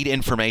they need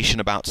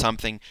information about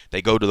something,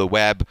 they go to the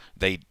web,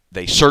 they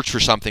search for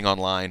something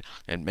online,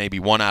 and maybe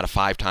 1 out of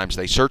 5 times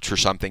they search for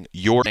something,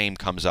 your name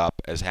comes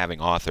up as having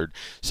authored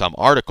some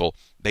article.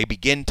 They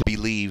begin to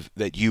believe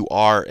that you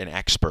are an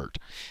expert.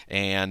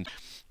 And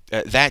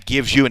that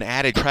gives you an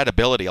added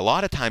credibility. A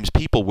lot of times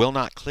people will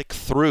not click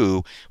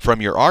through from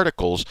your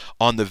articles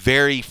on the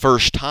very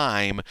first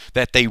time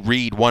that they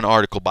read one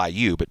article by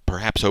you, but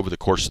perhaps over the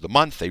course of the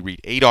month they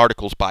read 8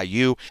 articles by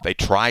you, they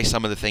try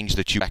some of the things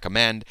that you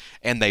recommend,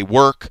 and they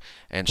work,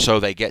 and so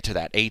they get to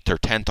that 8th or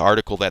 10th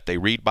article that they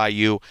read by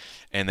you,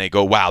 and they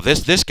go, wow,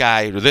 this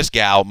guy or this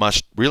gal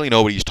must really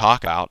know what he's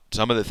talking about.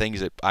 Some of the things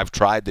that I've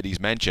tried that he's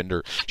mentioned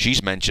or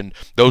she's mentioned,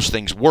 those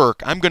things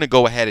work. I'm going to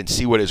go ahead and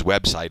see what his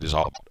website is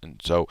all about.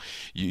 And so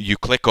you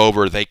click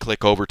over, they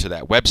click over to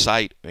that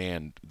website,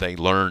 and they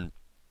learn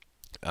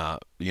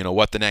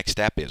what the next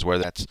step is,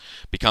 whether that's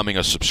becoming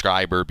a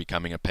subscriber,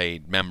 becoming a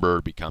paid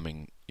member,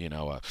 becoming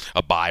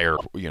a buyer,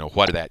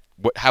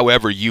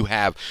 however you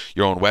have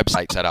your own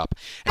website set up.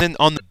 And then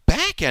on the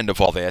back end of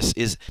all this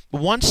is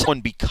once someone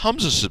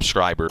becomes a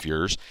subscriber of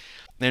yours,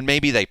 then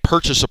maybe they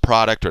purchase a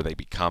product, or they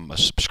become a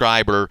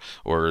subscriber,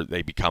 or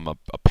they become a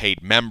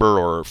paid member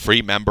or a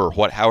free member,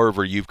 or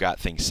however you've got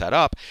things set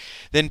up,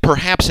 then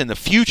perhaps in the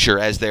future,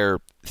 as they're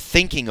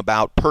thinking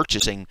about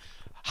purchasing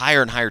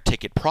higher and higher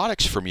ticket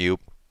products from you,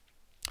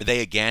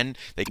 they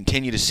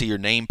continue to see your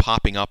name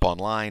popping up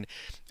online.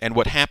 And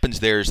what happens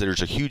there is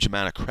there's a huge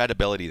amount of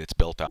credibility that's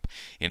built up.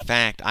 In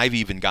fact, I've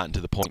even gotten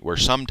to the point where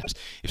sometimes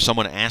if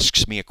someone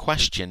asks me a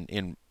question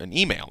in an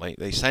email,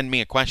 they send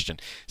me a question,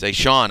 say,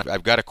 Sean,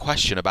 I've got a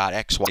question about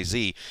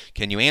XYZ.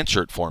 Can you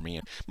answer it for me?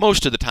 And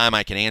most of the time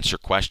I can answer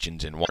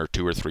questions in 1 or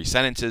 2 or 3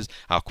 sentences.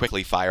 I'll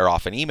quickly fire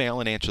off an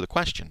email and answer the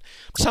question.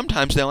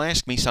 Sometimes they'll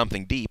ask me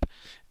something deep,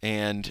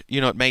 and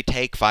it may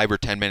take 5 or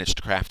 10 minutes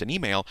to craft an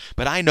email,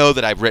 but I know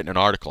that I've written an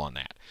article on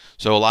that.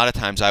 So a lot of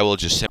times I will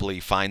just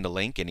simply find the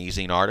link in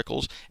eZine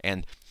Articles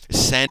and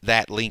send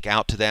that link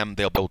out to them.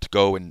 They'll be able to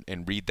go and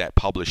read that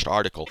published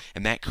article,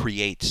 and that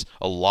creates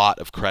a lot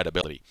of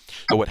credibility.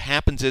 So what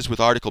happens is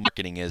with article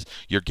marketing is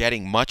you're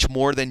getting much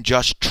more than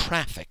just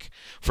traffic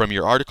from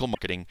your article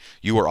marketing.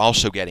 You are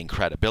also getting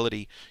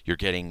credibility. You're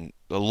getting,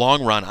 the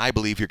long run, I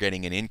believe you're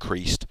getting an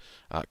increased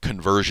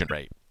conversion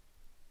rate.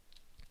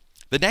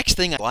 The next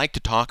thing I'd like to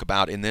talk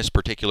about in this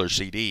particular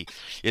CD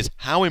is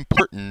how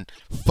important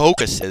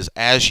focus is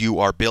as you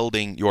are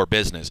building your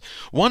business.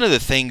 One of the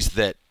things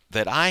that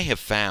I have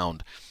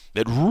found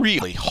that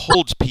really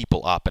holds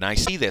people up, and I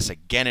see this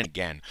again and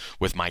again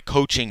with my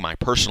coaching, my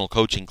personal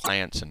coaching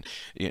clients, and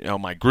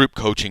my group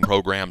coaching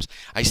programs.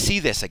 I see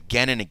this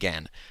again and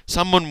again.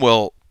 Someone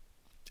will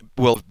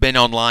have been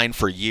online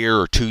for a year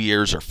or 2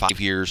 years or 5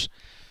 years,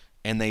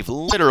 and they've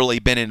literally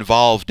been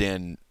involved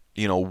in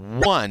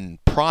one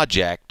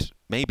project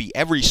maybe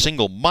every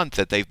single month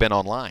that they've been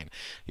online.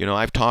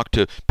 I've talked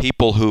to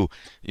people who,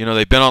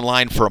 they've been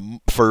online for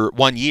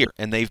 1 year,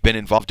 and they've been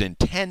involved in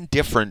 10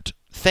 different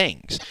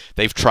things.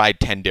 They've tried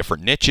 10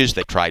 different niches.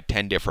 They've tried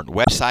 10 different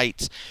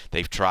websites.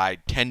 They've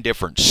tried 10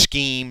 different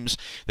schemes.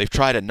 They've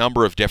tried a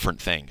number of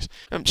different things,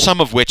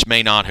 some of which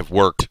may not have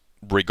worked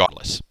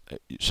regardless.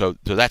 So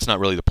that's not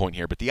really the point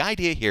here. But the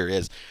idea here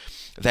is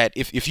that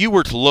if you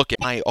were to look at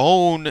my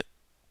own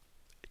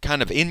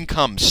kind of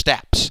income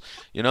steps,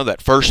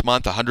 that first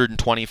month,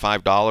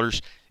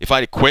 $125. If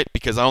I'd have quit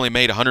because I only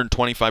made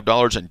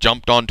 $125 and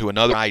jumped onto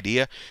another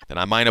idea, then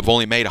I might have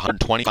only made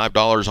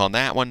 $125 on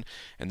that one.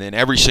 And then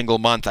every single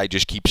month I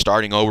just keep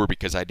starting over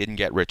because I didn't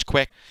get rich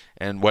quick.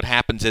 And what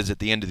happens is at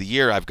the end of the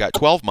year, I've got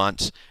 12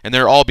 months, and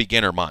they're all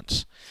beginner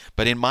months.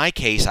 But in my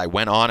case, I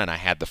went on and I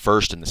had the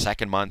first and the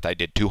second month. I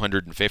did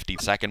 $250 the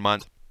second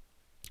month.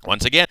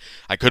 Once again,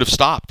 I could have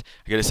stopped.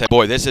 I could have said,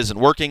 boy, this isn't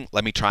working.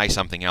 Let me try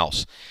something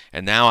else.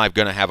 And now I'm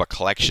going to have a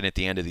collection at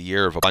the end of the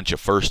year of a bunch of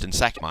first and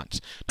second months,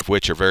 of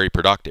which are very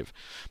productive.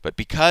 But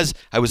because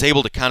I was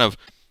able to kind of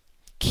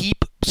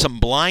keep some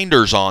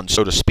blinders on,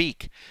 so to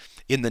speak,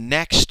 in the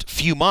next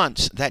few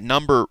months, that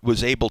number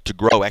was able to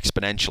grow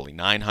exponentially.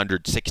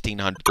 900,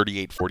 1600,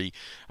 3840,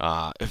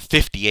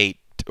 58,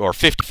 or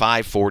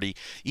 5540.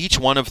 Each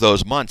one of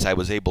those months I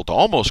was able to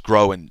almost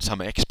grow in some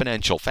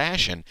exponential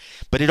fashion,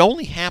 but it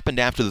only happened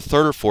after the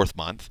 3rd or 4th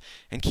month.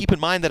 And keep in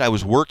mind that I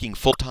was working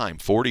full-time,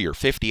 40 or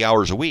 50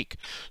 hours a week.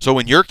 So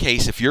in your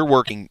case, if you're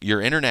working your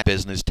internet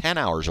business 10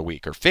 hours a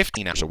week or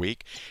 15 hours a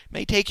week, it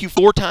may take you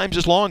 4 times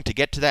as long to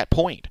get to that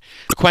point.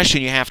 The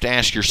question you have to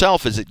ask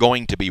yourself, is it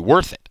going to be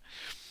worth it?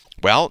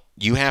 Well,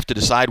 you have to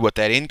decide what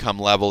that income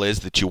level is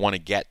that you want to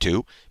get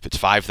to. If it's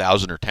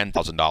 $5,000 or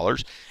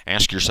 $10,000,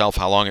 ask yourself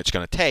how long it's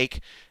going to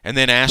take, and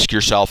then ask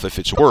yourself if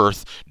it's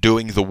worth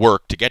doing the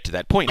work to get to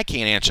that point. I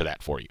can't answer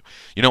that for you.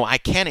 I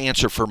can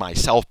answer for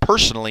myself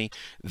personally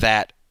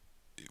that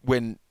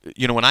when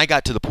I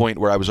got to the point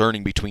where I was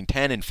earning between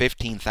 $10,000 and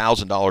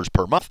 $15,000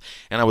 per month,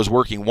 and I was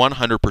working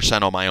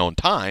 100% on my own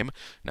time.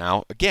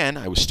 Now, again,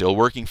 I was still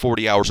working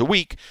 40 hours a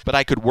week, but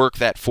I could work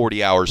that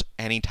 40 hours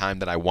anytime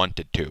that I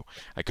wanted to.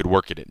 I could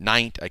work it at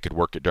night. I could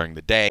work it during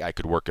the day. I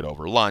could work it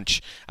over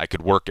lunch. I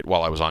could work it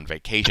while I was on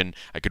vacation.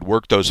 I could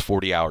work those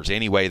 40 hours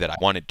any way that I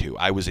wanted to.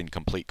 I was in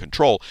complete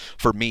control.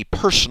 For me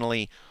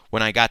personally,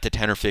 when I got to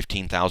 $10,000 or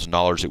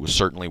 $15,000, it was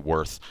certainly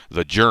worth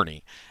the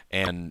journey.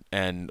 And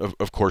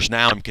of course,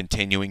 now I'm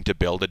continuing to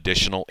build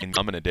additional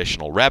income and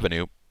additional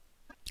revenue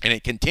and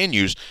it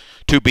continues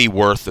to be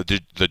worth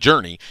the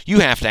journey, you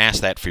have to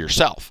ask that for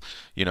yourself.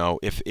 You know,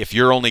 if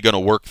you're only going to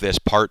work this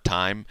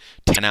part-time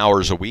 10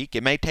 hours a week,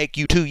 it may take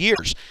you 2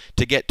 years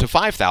to get to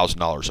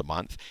 $5,000 a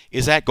month.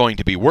 Is that going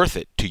to be worth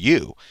it to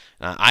you?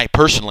 I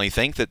personally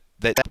think that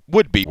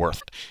would be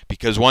worth it,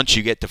 because once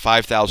you get to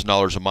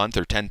 $5,000 a month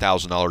or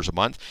 $10,000 a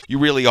month, you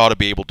really ought to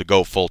be able to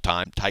go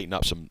full-time, tighten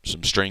up some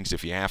strings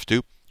if you have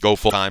to, go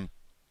full-time.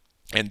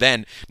 And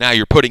then now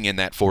you're putting in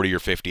that 40 or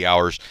 50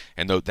 hours,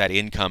 and that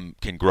income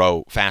can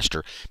grow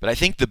faster. But I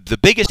think the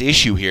biggest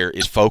issue here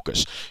is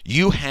focus.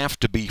 You have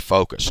to be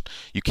focused.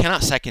 You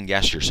cannot second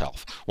guess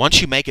yourself. Once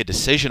you make a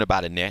decision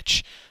about a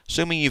niche,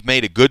 assuming you've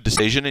made a good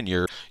decision and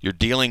you're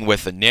dealing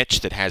with a niche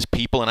that has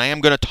people, and I am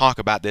going to talk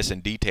about this in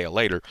detail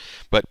later,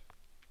 but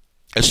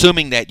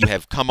assuming that you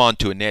have come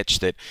onto a niche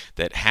that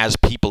has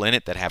people in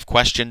it that have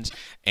questions,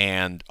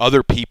 and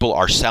other people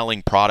are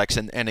selling products,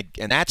 and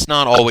that's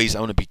not always, I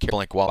want to be careful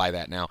like, well, by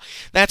that now,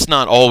 that's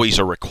not always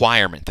a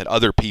requirement that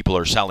other people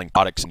are selling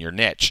products in your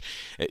niche.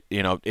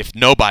 You know, if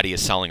nobody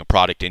is selling a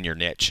product in your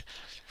niche,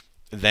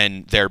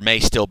 then there may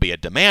still be a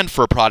demand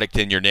for a product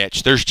in your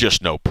niche. There's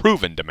just no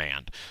proven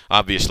demand.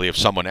 Obviously, if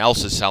someone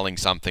else is selling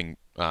something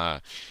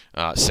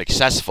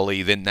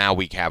successfully, then now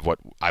we have what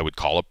I would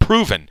call a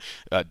proven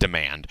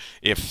demand.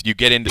 If you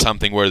get into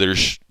something where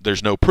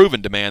there's no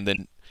proven demand,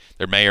 then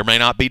there may or may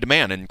not be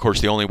demand. And of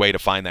course, the only way to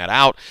find that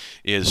out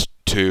is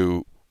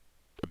to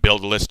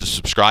build a list of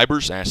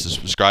subscribers, ask the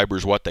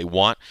subscribers what they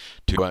want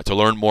to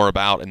learn more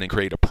about, and then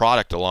create a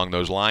product along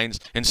those lines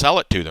and sell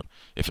it to them.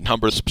 If a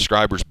number of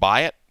subscribers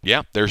buy it,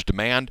 yeah, there's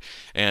demand,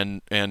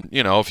 and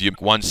you know, if you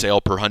make one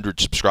sale per 100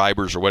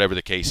 subscribers or whatever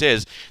the case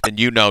is, then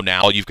you know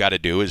now all you've got to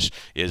do is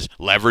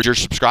leverage your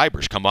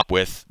subscribers, come up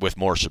with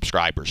more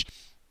subscribers.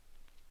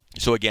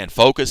 So again,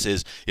 focus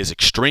is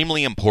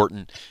extremely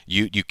important.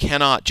 You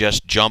cannot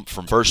just jump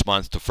from first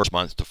month to first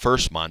month to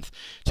first month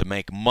to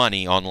make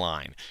money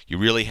online. You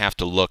really have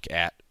to look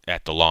at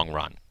the long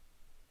run.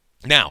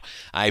 Now,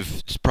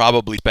 I've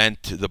probably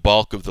spent the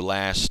bulk of the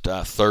last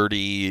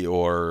 30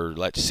 or,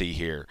 let's see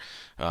here,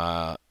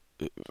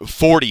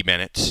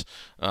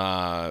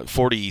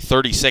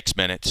 36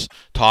 minutes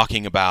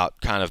talking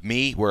about kind of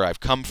me, where I've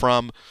come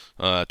from,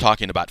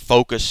 talking about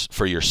focus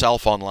for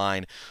yourself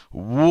online.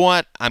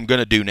 What I'm going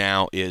to do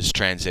now is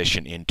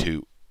transition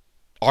into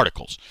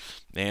articles.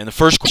 And the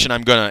first question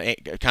I'm going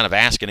to kind of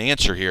ask and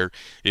answer here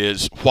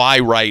is, why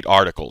write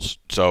articles?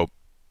 So,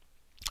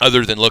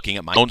 other than looking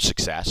at my own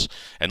success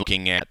and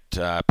looking at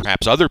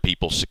perhaps other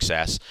people's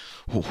success,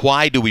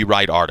 why do we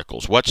write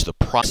articles? What's the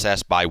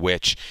process by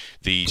which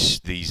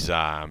these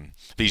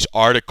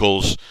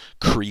articles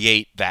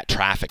create that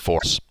traffic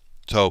for us?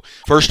 So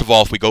first of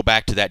all, if we go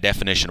back to that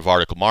definition of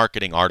article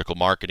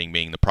marketing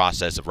being the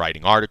process of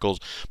writing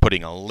articles,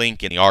 putting a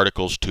link in the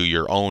articles to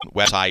your own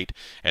website,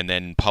 and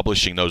then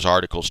publishing those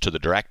articles to the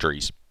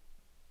directories.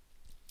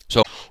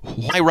 So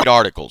why write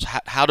articles?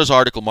 How does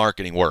article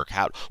marketing work?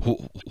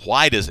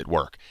 Why does it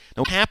work?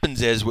 Now, what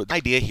happens is, the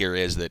idea here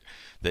is that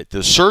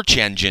the search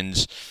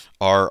engines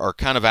are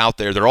kind of out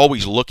there. They're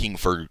always looking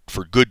for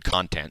good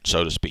content,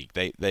 so to speak.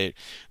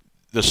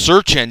 The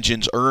search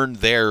engines earn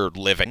their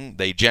living,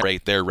 they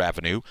generate their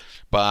revenue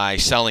by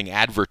selling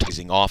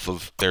advertising off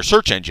of their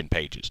search engine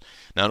pages.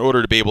 Now, in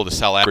order to be able to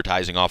sell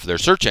advertising off of their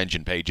search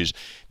engine pages,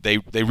 they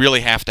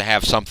really have to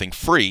have something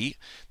free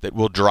that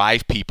will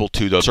drive people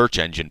to those search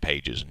engine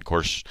pages. And of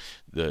course,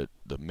 the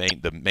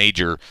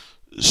major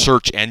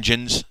search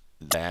engines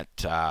that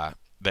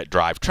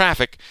drive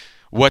traffic,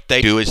 what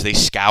they do is they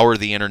scour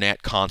the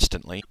internet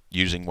constantly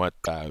using what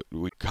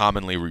we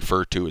commonly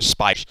refer to as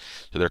spiders.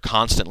 So they're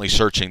constantly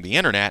searching the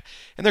internet,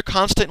 and they're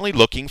constantly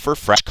looking for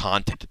fresh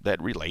content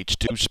that relates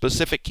to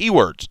specific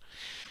keywords.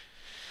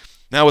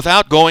 Now,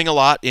 without going a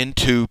lot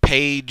into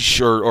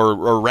page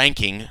or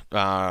ranking,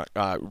 how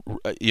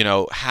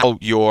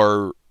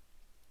your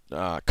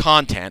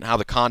content, how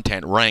the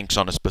content ranks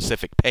on a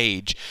specific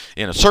page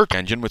in a search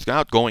engine,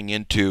 without going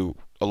into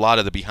a lot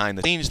of the behind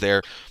the scenes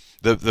there,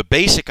 the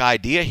basic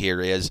idea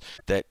here is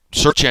that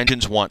search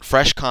engines want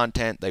fresh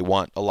content, they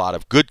want a lot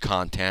of good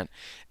content,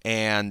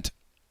 and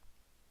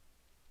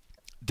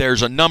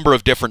there's a number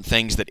of different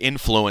things that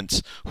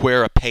influence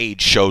where a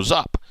page shows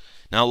up.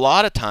 Now, a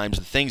lot of times,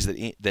 the things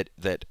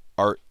that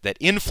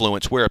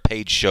influence where a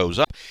page shows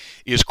up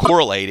is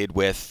correlated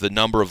with the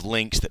number of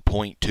links that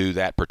point to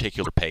that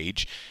particular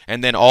page,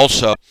 and then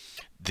also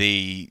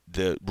the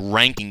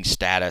ranking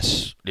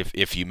status,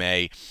 if you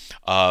may,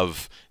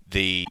 of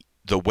the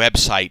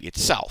website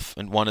itself.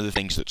 And one of the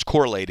things that's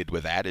correlated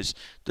with that is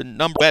the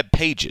number of web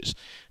pages.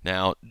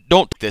 Now,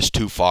 don't take this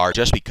too far.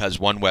 Just because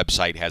one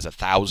website has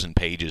 1,000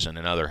 pages and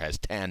another has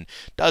 10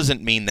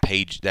 doesn't mean the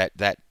page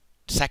that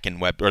second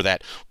web or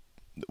that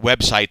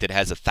website that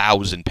has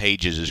 1,000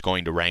 pages is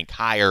going to rank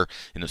higher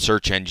in the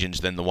search engines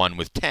than the one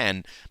with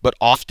 10, but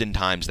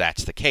oftentimes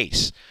that's the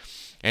case.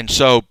 And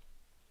so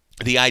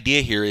the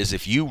idea here is,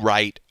 if you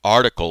write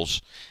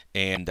articles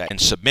and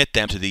submit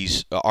them to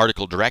these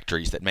article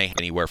directories that may have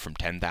anywhere from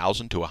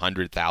 10,000 to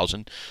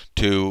 100,000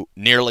 to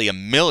nearly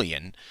 1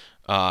 million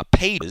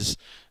pages,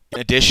 in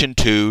addition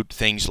to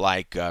things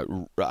like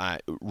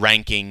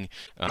ranking,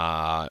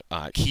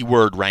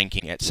 keyword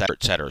ranking, et cetera,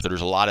 et cetera. So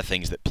there's a lot of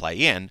things that play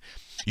in.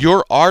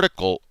 Your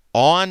article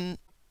on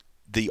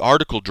the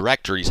article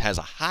directories has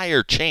a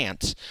higher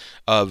chance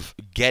of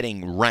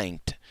getting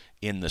ranked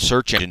in the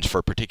search engines for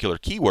a particular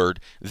keyword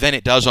than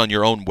it does on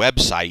your own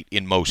website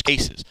in most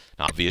cases.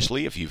 Now,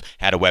 obviously, if you've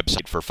had a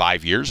website for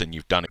 5 years and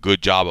you've done a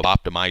good job of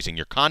optimizing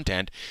your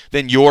content,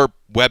 then your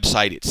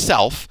website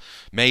itself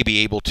may be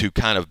able to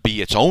kind of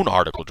be its own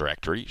article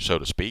directory, so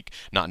to speak,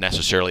 not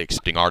necessarily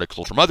accepting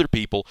articles from other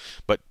people,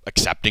 but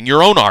accepting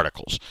your own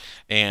articles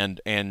and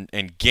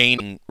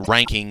gaining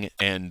ranking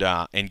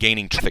and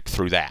gaining traffic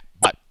through that.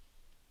 But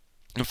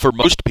for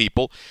most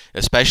people,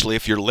 especially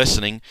if you're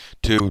listening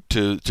to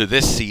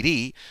this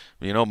CD,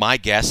 my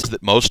guess is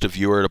that most of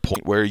you are at a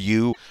point where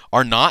you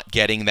are not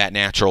getting that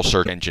natural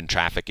search engine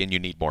traffic and you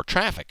need more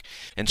traffic.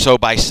 And so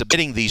by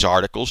submitting these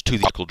articles to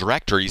the article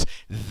directories,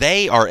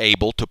 they are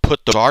able to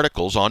put those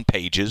articles on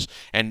pages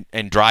and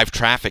drive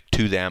traffic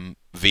to them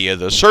via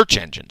the search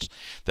engines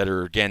that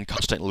are, again,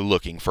 constantly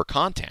looking for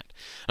content.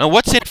 Now,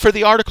 what's in it for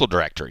the article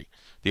directory?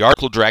 The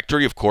article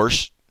directory, of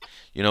course,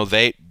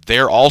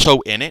 they're also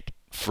in it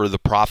for the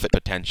profit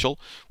potential,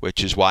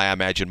 which is why I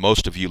imagine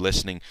most of you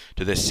listening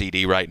to this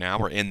CD right now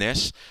are in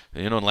this,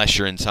 unless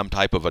you're in some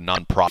type of a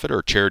nonprofit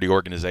or charity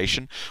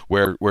organization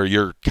where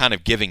you're kind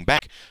of giving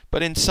back.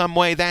 But in some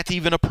way, that's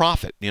even a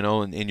profit.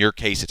 In your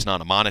case, it's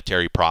not a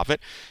monetary profit.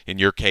 In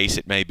your case,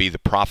 it may be the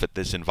profit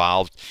that's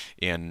involved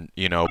in,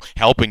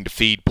 helping to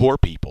feed poor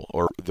people,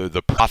 or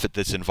the profit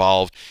that's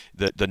involved,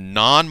 the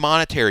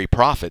non-monetary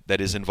profit that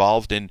is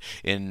involved in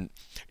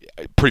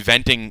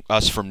preventing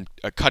us from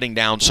cutting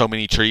down so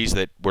many trees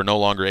that we're no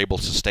longer able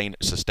to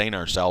sustain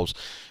ourselves,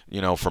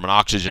 from an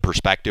oxygen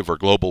perspective or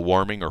global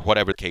warming or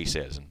whatever the case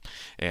is.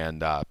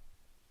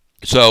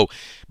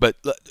 But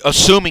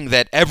assuming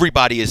that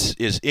everybody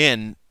is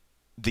in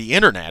the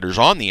internet or is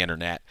on the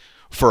internet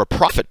for a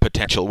profit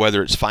potential,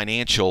 whether it's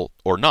financial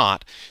or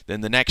not,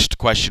 then the next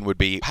question would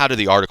be, how do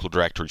the article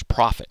directories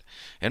profit?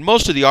 And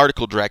most of the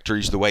article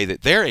directories, the way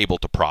that they're able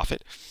to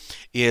profit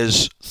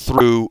is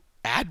through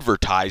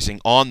advertising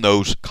on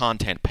those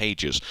content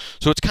pages.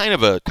 So it's kind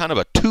of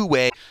a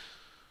two-way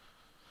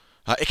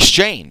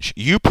exchange.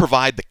 You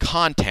provide the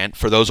content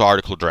for those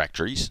article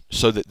directories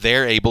so that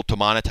they're able to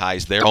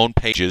monetize their own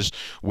pages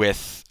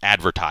with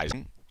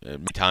advertising,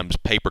 many times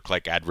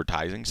pay-per-click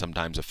advertising,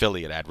 sometimes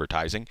affiliate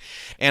advertising.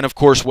 And of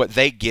course, what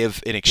they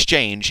give in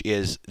exchange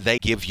is they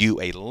give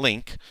you a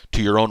link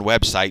to your own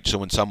website, so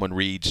when someone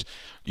reads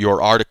your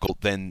article,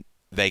 then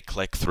they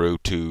click through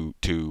to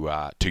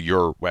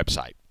your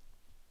website.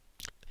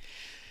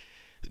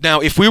 Now,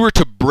 if we were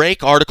to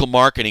break article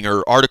marketing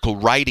or article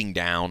writing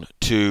down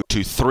to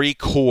three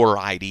core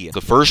ideas, the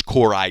first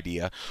core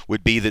idea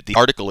would be that the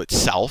article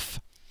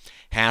itself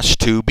has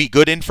to be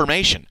good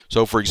information.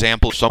 So, for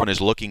example, if someone is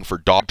looking for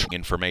dog training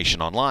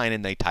information online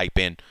and they type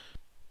in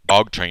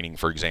dog training,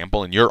 for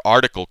example, and your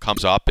article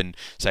comes up in,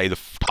 say, the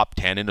top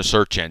 10 in a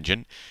search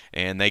engine,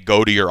 and they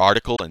go to your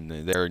article and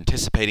they're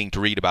anticipating to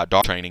read about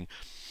dog training,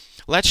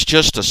 let's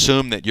just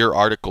assume that your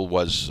article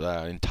was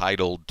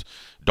entitled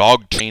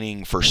Dog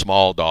Training for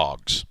Small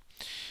Dogs.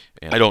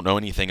 And I don't know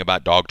anything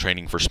about dog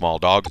training for small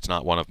dogs. It's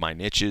not one of my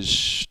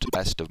niches. To the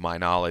best of my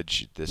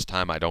knowledge, at this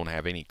time I don't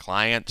have any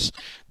clients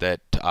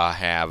that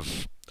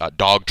have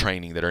dog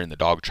training that are in the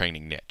dog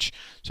training niche.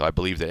 So I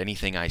believe that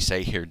anything I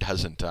say here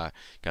doesn't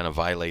kind of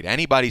violate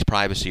anybody's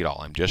privacy at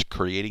all. I'm just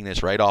creating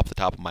this right off the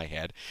top of my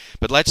head.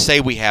 But let's say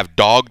we have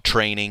dog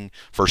training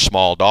for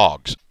small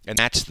dogs, and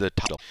that's the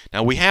title.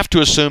 Now we have to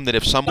assume that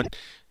if someone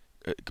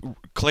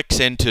clicks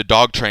into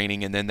dog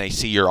training and then they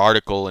see your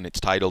article and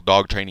it's titled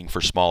Dog Training for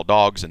Small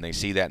Dogs, and they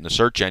see that in the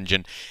search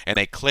engine and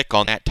they click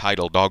on that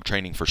title, Dog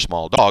Training for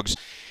Small Dogs,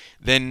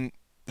 then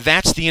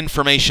that's the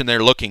information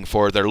they're looking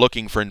for. They're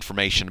looking for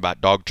information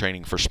about dog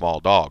training for small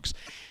dogs.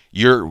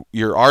 Your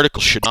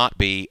article should not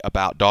be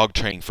about dog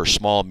training for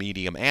small,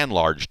 medium, and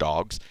large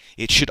dogs.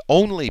 It should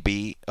only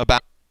be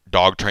about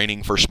dog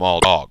training for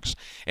small dogs.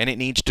 And it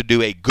needs to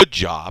do a good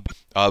job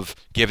of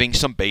giving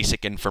some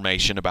basic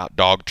information about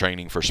dog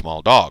training for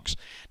small dogs.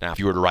 Now, if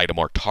you were to write a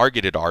more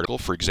targeted article,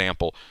 for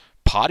example,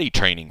 potty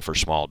training for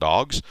small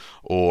dogs,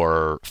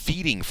 or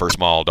feeding for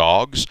small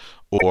dogs,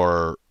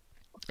 or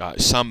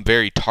some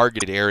very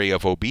targeted area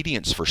of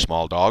obedience for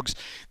small dogs,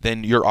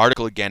 then your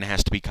article again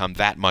has to become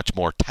that much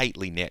more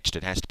tightly niched.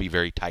 It has to be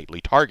very tightly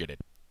targeted.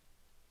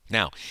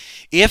 Now,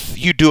 if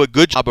you do a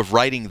good job of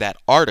writing that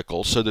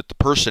article so that the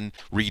person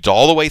reads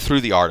all the way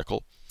through the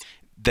article,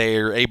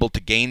 they're able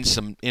to gain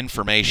some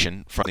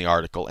information from the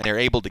article, and they're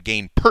able to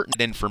gain pertinent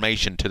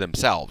information to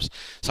themselves,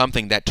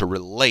 something that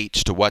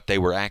relates to what they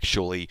were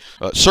actually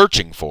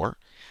searching for,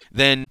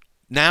 then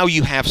now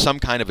you have some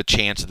kind of a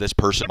chance that this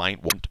person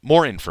might want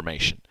more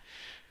information.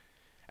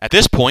 At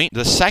this point,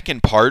 the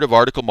second part of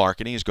article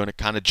marketing is going to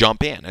kind of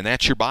jump in, and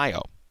that's your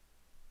bio.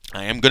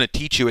 I am going to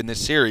teach you in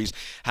this series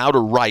how to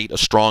write a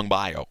strong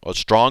bio. A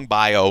strong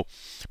bio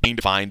being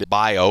defined a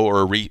bio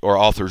or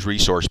author's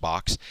resource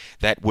box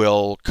that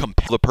will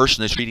compel the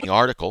person that's reading the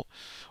article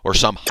or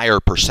some higher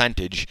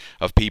percentage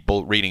of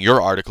people reading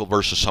your article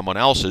versus someone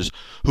else's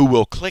who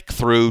will click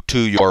through to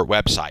your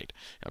website.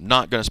 I'm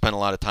not going to spend a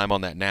lot of time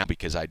on that now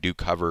because I do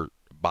cover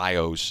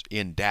bios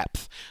in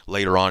depth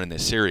later on in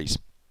this series.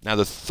 Now,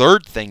 the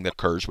third thing that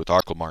occurs with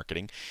article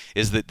marketing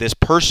is that this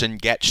person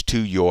gets to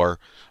your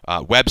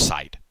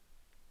website.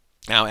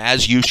 Now,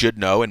 as you should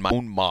know, in my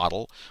own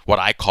model, what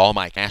I call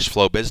my cash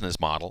flow business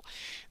model,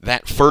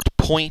 that first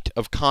point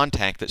of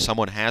contact that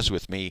someone has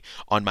with me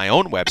on my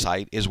own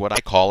website is what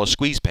I call a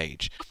squeeze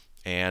page,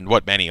 and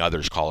what many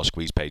others call a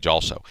squeeze page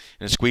also.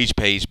 And a squeeze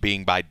page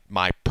being, by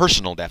my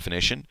personal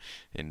definition,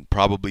 and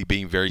probably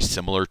being very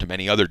similar to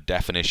many other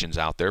definitions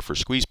out there for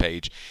squeeze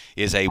page,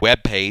 is a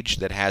web page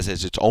that has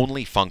as its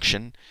only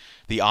function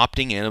the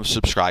opting in of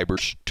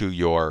subscribers to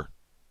your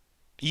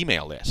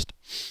email list.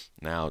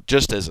 Now,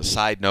 just as a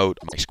side note,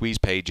 my squeeze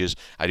pages,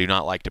 I do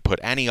not like to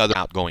put any other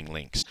outgoing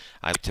links.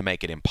 I like to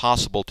make it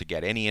impossible to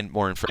get any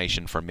more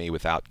information from me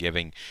without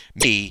giving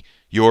me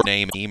your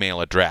name and email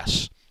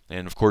address.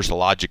 And of course, the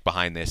logic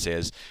behind this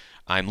is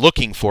I'm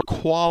looking for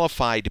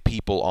qualified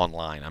people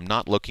online. I'm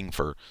not looking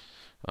for,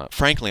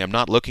 frankly, I'm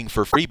not looking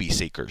for freebie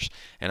seekers.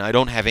 And I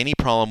don't have any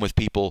problem with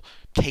people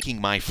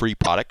taking my free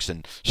products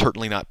and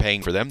certainly not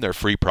paying for them. They're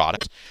free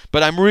products.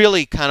 But I'm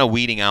really kind of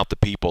weeding out the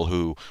people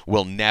who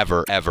will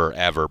never, ever,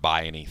 ever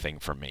buy anything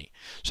from me.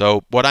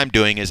 So what I'm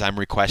doing is I'm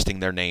requesting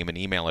their name and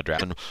email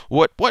address. And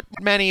what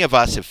many of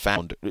us have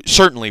found,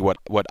 certainly what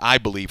I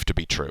believe to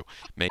be true,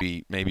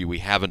 maybe we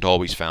haven't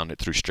always found it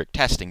through strict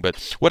testing,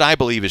 but what I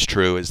believe is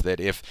true is that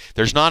if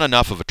there's not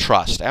enough of a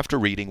trust after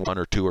reading 1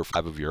 or 2 or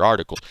 5 of your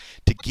articles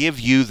to give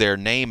you their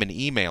name and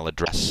email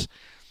address,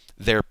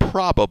 they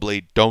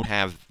probably don't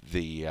have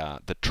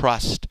the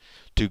trust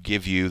to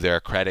give you their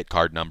credit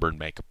card number and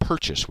make a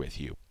purchase with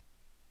you.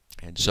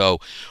 And so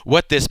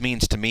what this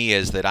means to me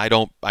is that I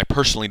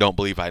personally don't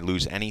believe I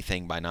lose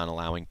anything by not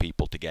allowing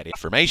people to get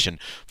information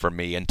from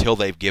me until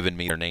they've given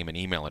me their name and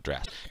email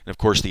address. And of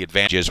course, the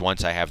advantage is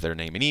once I have their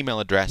name and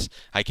email address,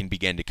 I can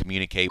begin to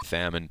communicate with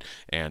them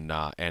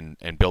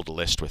and build a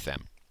list with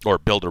them, or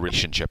build a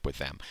relationship with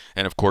them.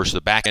 And of course, the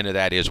back end of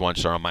that is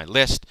once they're on my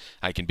list,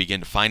 I can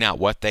begin to find out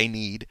what they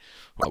need,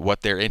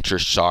 what their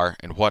interests are,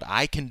 and what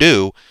I can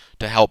do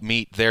to help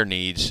meet their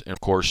needs. And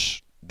of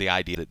course, the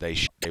idea that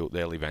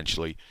they'll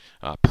eventually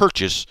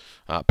purchase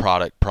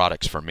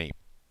products from me.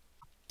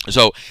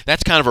 So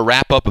that's kind of a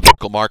wrap-up of how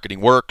article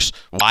marketing works,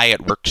 why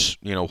it works,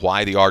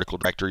 why the article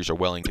directories are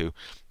willing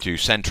to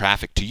send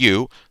traffic to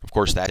you. Of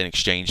course, that's in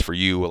exchange for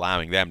you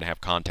allowing them to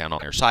have content on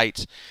their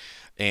sites.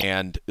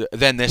 And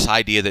then this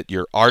idea that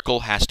your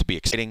article has to be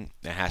exciting,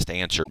 it has to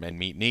answer and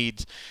meet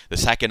needs. The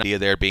second idea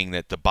there being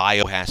that the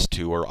bio has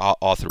to, or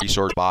author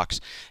resource box,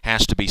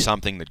 has to be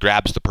something that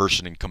grabs the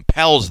person and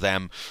compels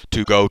them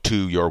to go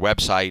to your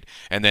website.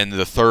 And then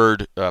the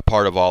third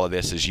part of all of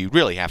this is you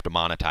really have to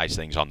monetize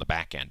things on the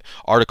back end.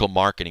 Article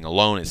marketing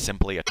alone is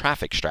simply a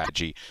traffic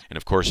strategy, and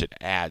of course it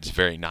adds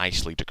very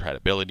nicely to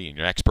credibility and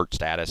your expert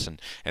status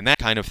and that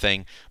kind of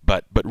thing.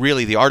 But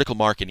really the article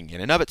marketing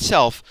in and of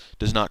itself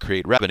does not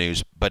create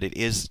revenues, but it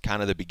is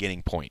kind of the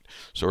beginning point.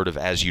 Sort of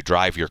as you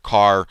drive your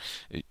car,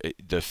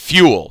 the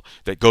fuel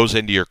that goes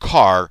into your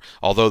car,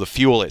 although the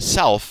fuel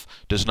itself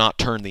does not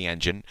turn the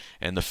engine,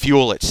 and the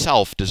fuel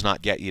itself does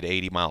not get you to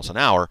 80 miles an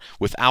hour,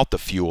 without the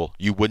fuel,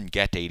 you wouldn't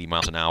get to 80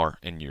 miles an hour,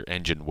 and your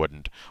engine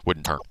wouldn't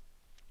turn.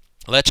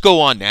 Let's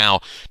go on now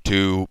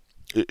to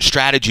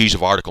strategies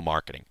of article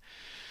marketing.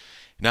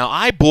 Now,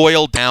 I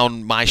boiled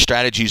down my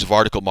strategies of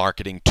article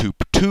marketing to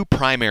 2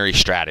 primary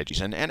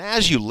strategies. And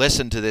as you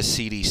listen to this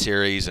CD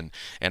series and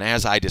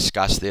as I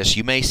discuss this,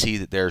 you may see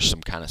that there's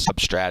some kind of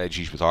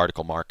sub-strategies with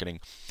article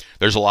marketing.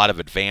 There's a lot of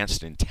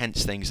advanced,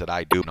 intense things that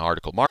I do in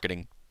article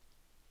marketing.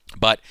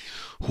 But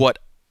what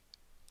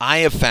I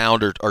have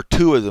found are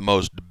 2 of the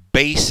most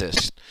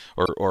basis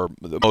or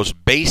the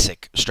most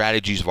basic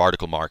strategies of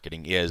article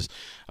marketing is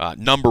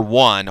number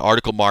 1,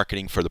 article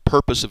marketing for the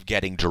purpose of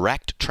getting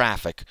direct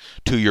traffic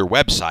to your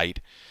website,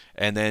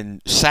 and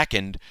then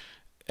second,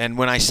 and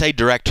when I say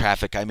direct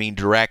traffic, I mean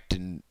direct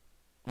and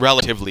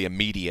relatively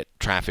immediate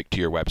traffic to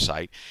your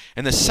website.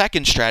 And the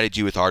second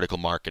strategy with article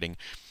marketing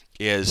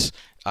is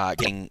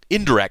getting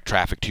indirect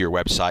traffic to your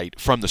website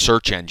from the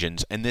search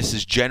engines, and this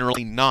is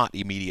generally not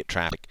immediate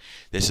traffic.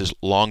 This is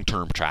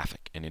long-term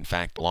traffic, and in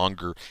fact, the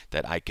longer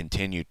that I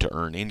continue to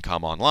earn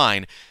income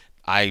online,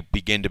 I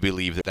begin to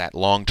believe that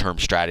long-term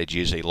strategy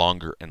is a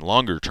longer and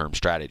longer-term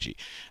strategy.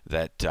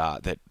 That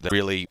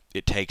really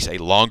it takes a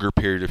longer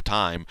period of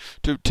time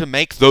to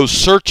make those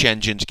search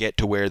engines get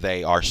to where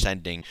they are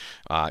sending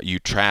you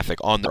traffic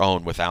on their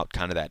own without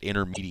kind of that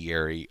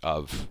intermediary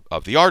of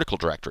the article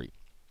directory.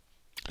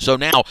 So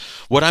now,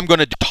 what I'm going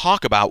to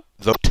talk about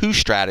the 2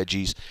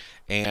 strategies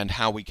and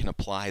how we can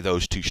apply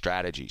those 2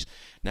 strategies.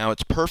 Now,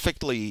 it's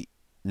perfectly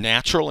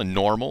natural and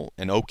normal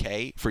and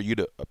okay for you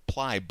to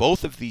apply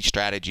both of these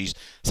strategies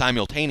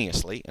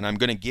simultaneously, and I'm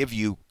going to give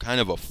you kind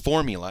of a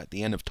formula at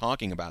the end of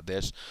talking about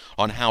this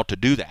on how to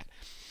do that.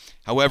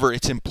 However,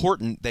 it's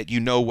important that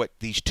you know what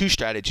these two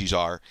strategies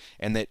are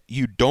and that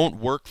you don't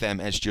work them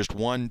as just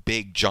one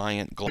big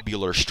giant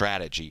globular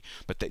strategy,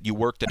 but that you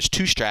work them as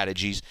two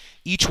strategies.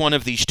 Each one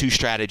of these two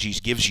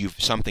strategies gives you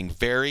something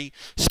very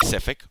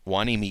specific,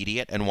 one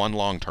immediate and one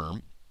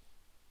long-term,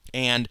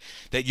 and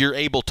that you're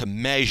able to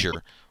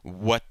measure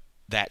what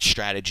that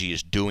strategy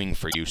is doing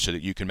for you so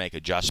that you can make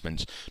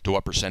adjustments to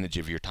what percentage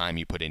of your time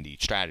you put into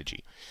each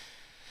strategy.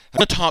 I'm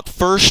going to talk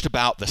first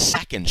about the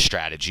second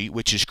strategy,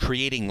 which is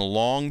creating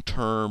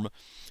long-term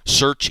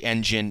search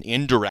engine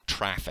indirect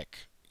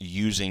traffic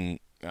using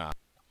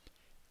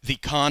the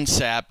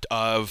concept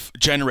of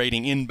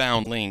generating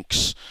inbound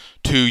links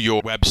to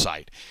your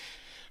website.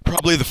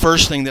 Probably the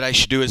first thing that I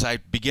should do is I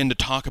begin to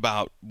talk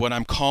about what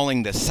I'm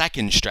calling the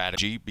second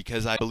strategy,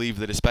 because I believe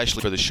that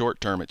especially for the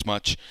short term it's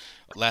much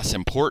less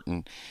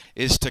important,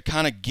 is to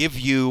kind of give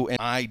you an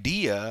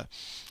idea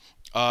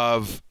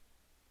of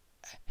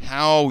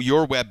how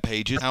your web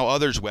pages, how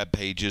others' web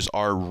pages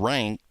are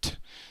ranked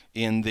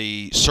in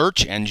the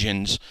search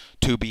engines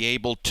to be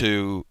able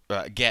to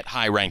get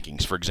high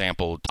rankings. For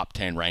example, top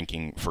 10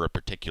 ranking for a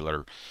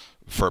particular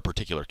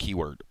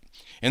keyword.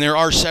 And there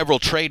are several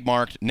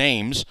trademarked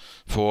names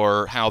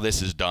for how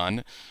this is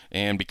done,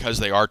 and because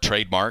they are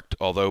trademarked,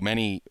 although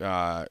many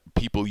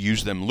people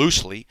use them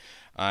loosely,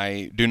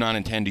 I do not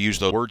intend to use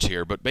those words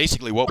here. But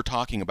basically what we're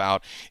talking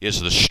about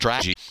is the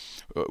strategy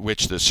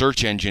which the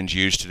search engines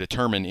use to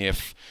determine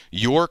if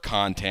your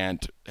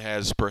content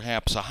has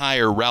perhaps a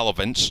higher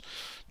relevance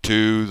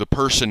to the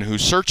person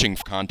who's searching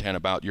for content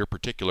about your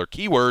particular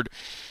keyword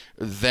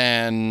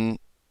than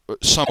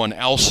someone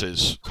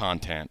else's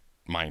content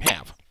might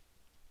have.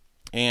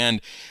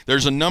 And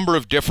there's a number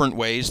of different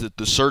ways that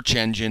the search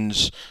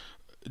engines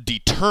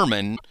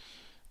determine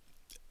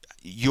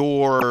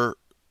the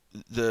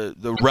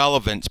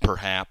relevance,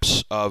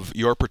 perhaps, of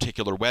your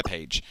particular web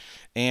page.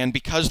 And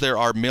because there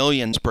are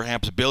millions,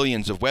 perhaps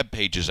billions of web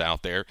pages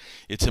out there,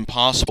 it's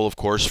impossible, of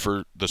course,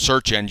 for the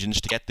search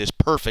engines to get this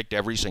perfect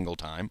every single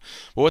time.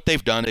 But what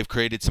they've done, they've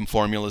created some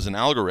formulas and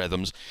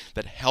algorithms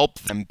that help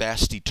them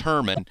best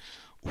determine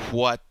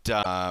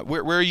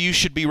where you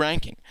should be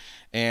ranking.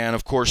 And,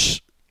 of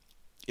course,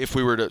 if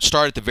we were to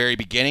start at the very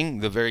beginning,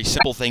 the very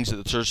simple things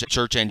that the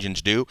search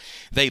engines do,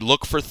 they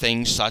look for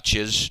things such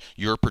as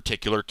your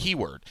particular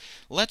keyword.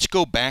 Let's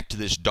go back to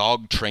this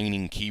dog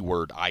training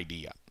keyword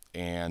idea.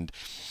 And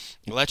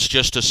let's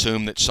just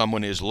assume that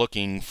someone is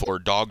looking for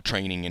dog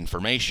training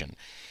information.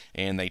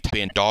 And they type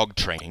in dog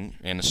training,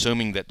 and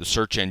assuming that the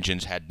search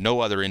engines had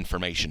no other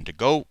information to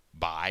go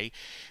by,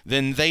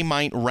 then they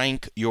might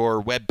rank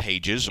your web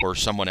pages or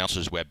someone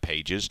else's web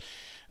pages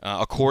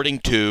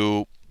according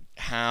to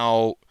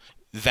how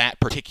that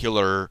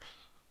particular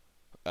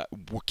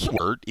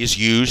keyword is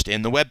used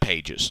in the web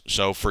pages.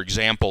 So, for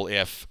example,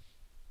 if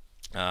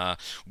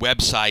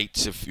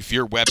websites, if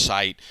your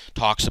website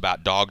talks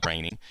about dog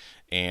training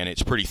and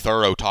it's pretty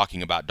thorough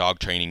talking about dog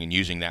training and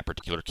using that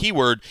particular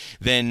keyword,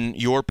 then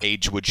your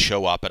page would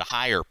show up at a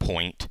higher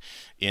point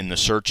in the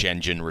search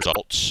engine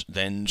results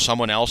than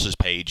someone else's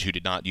page who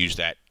did not use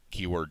that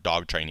keyword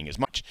dog training as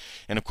much.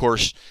 And of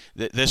course,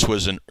 this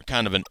was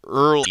kind of an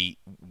early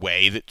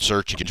way that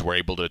search engines were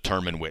able to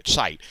determine which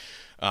site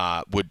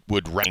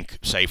would rank,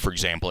 say, for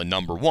example, in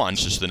number 1,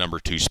 this is the number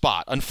 2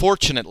 spot.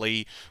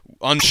 Unfortunately,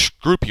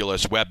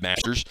 unscrupulous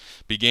webmasters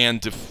began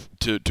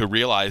to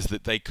realize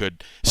that they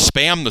could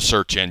spam the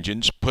search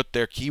engines, put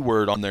their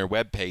keyword on their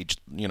web page,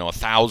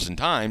 1,000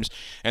 times,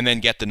 and then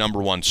get the number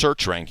 1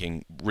 search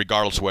ranking,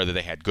 regardless of whether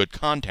they had good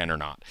content or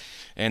not.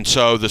 And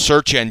so the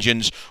search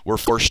engines were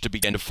forced to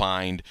begin to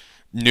find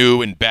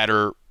new and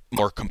better,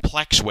 more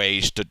complex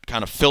ways to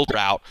kind of filter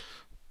out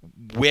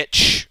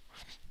which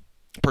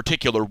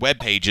particular web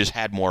pages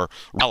had more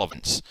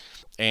relevance.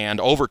 And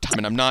over time,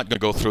 and I'm not going to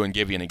go through and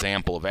give you an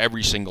example of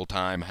every single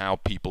time how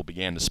people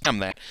began to spam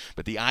that,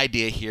 but the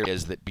idea here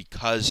is that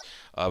because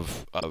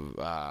of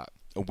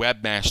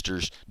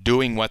webmasters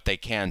doing what they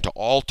can to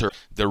alter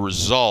the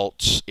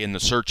results in the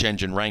search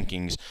engine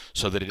rankings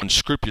so that it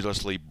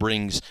unscrupulously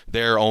brings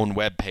their own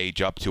web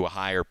page up to a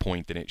higher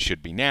point than it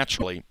should be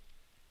naturally,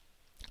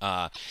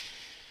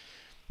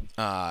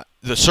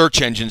 the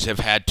search engines have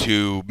had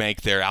to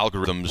make their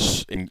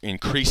algorithms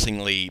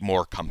increasingly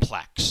more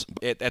complex.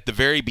 At the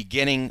very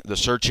beginning, the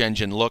search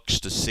engine looks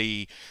to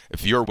see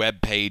if your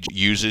web page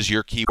uses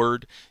your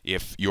keyword,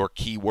 if your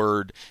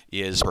keyword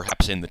is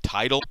perhaps in the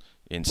title,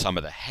 in some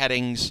of the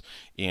headings,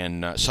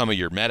 in some of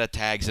your meta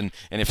tags, and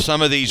if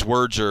some of these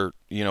words are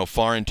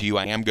foreign to you,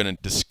 I am going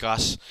to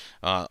discuss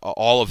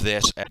all of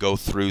this and go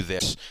through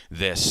this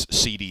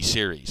CD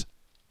series.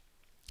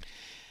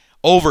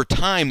 Over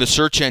time, the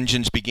search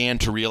engines began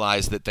to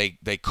realize that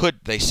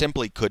they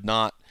simply could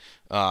not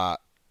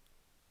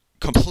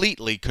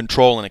completely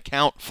control and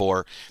account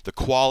for the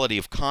quality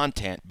of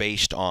content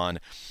based on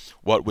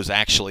what was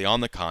actually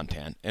on the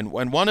content. And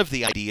one of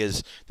the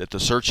ideas that the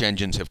search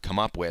engines have come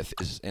up with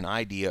is an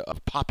idea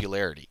of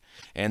popularity.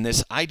 And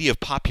this idea of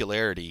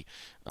popularity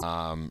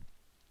kind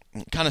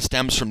of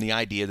stems from the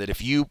idea that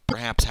if you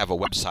perhaps have a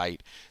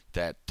website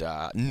that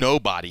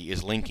nobody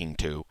is linking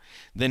to,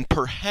 then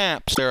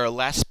perhaps there are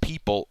less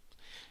people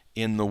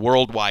in the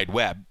World Wide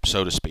Web,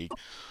 so to speak,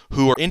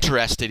 who are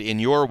interested in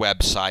your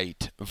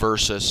website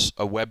versus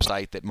a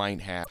website that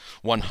might have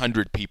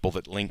 100 people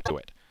that link to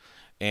it.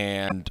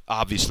 And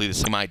obviously the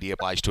same idea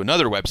applies to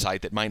another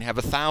website that might have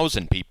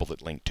 1,000 people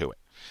that link to it.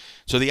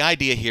 So the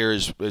idea here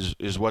is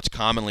what's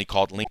commonly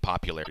called link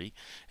popularity.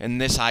 And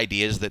this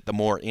idea is that the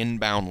more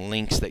inbound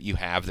links that you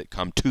have that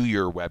come to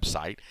your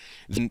website,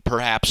 then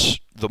perhaps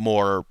the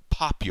more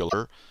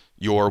popular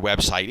your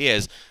website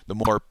is, the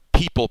more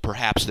people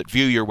perhaps that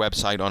view your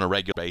website on a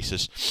regular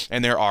basis.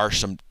 And there are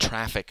some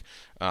traffic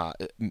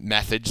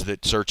methods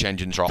that search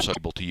engines are also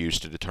able to use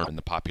to determine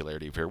the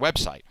popularity of your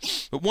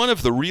website. But one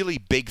of the really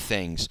big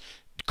things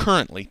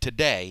currently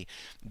today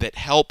that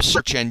helps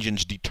search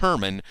engines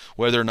determine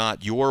whether or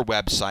not your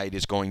website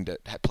is going to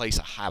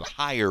have a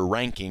higher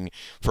ranking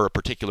for a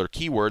particular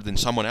keyword than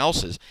someone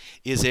else's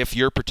is if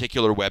your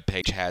particular web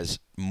page has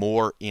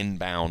more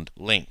inbound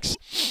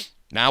links.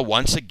 Now,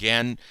 once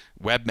again,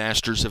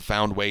 webmasters have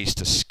found ways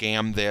to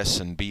scam this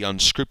and be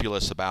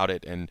unscrupulous about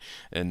it, and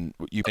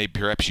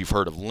perhaps you've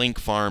heard of link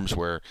farms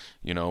where,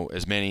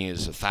 as many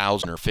as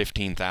 1,000 or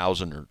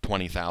 15,000 or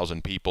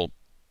 20,000 people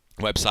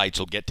websites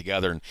will get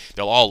together and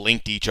they'll all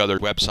link to each other's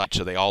website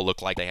so they all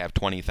look like they have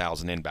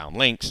 20,000 inbound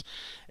links.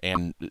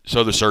 And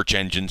so the search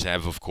engines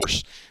have, of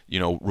course,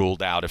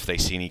 ruled out if they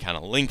see any kind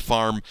of link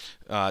farm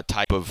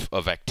type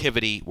of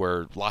activity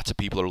where lots of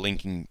people are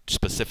linking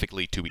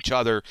specifically to each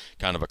other,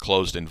 kind of a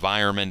closed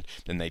environment,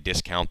 then they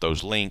discount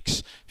those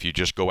links. If you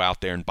just go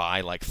out there and buy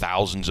like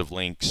thousands of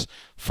links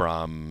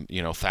from,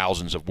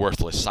 thousands of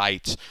worthless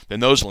sites, then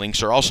those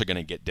links are also going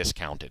to get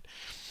discounted.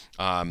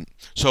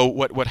 So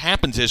what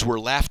happens is we're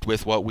left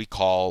with what we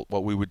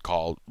would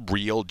call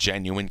real,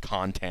 genuine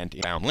content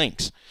inbound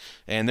links.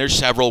 And there's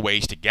several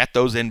ways to get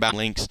those inbound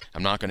links.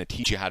 I'm not going to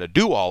teach you how to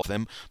do all of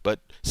them, but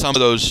some of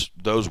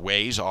those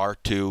ways are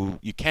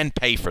you can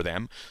pay for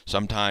them.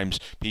 Sometimes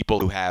people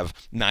who have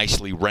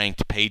nicely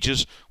ranked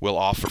pages will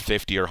offer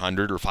 $50 or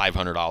 $100 or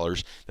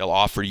 $500. They'll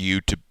offer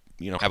you to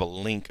have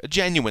a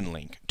genuine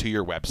link to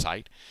your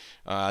website.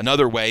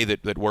 Another way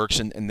that works,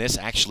 and this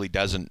actually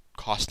doesn't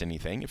cost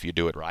anything if you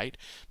do it right,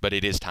 but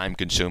it is time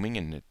consuming,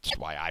 and it's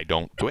why I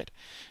don't do it,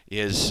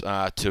 is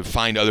to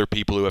find other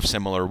people who have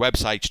similar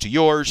websites to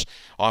yours,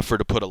 offer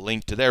to put a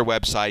link to their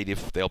website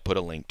if they'll put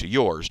a link to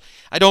yours.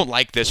 I don't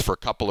like this for a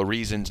couple of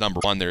reasons. Number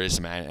one, there is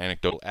some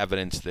anecdotal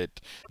evidence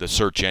that the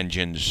search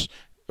engines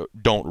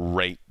don't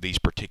rate these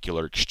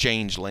particular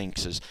exchange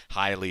links as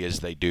highly as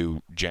they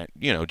do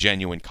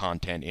genuine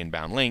content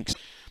inbound links.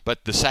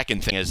 But the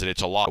second thing is that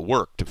it's a lot of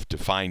work to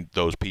find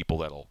those people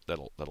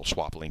that'll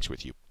swap links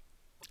with you.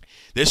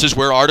 This is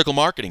where article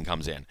marketing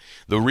comes in.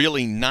 The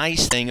really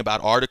nice thing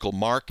about article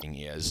marketing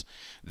is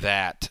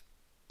that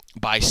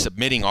by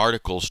submitting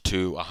articles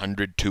to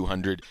 100,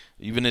 200,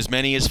 even as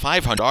many as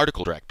 500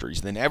 article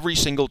directories, then every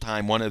single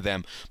time one of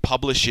them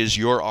publishes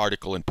your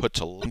article and puts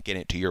a link in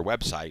it to your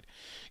website,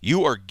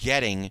 you are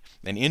getting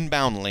an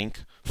inbound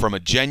link from a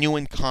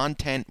genuine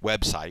content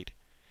website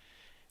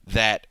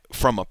that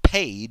from a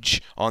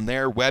page on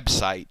their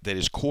website that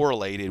is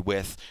correlated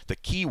with the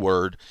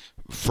keyword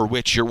for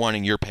which you're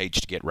wanting your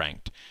page to get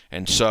ranked.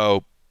 And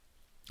so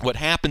what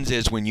happens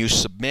is when you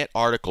submit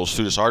articles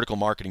through this article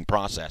marketing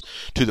process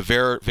to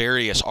the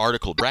various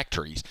article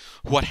directories,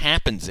 what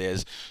happens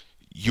is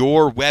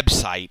your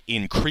website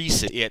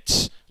increases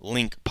its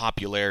link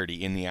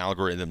popularity in the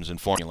algorithms and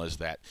formulas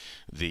that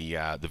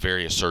the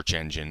various search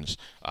engines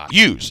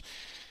use.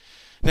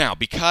 Now,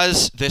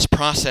 because this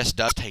process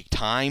does take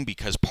time,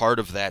 because part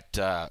of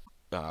that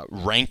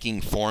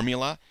ranking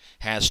formula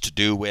has to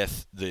do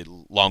with the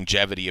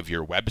longevity of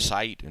your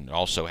website and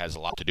also has a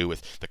lot to do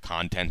with the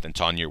content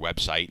that's on your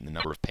website and the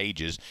number of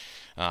pages,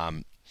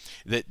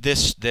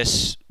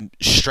 this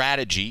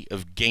strategy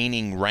of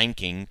gaining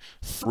ranking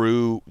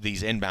through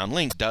these inbound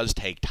links does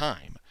take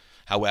time.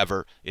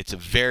 However, it's a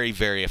very,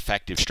 very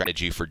effective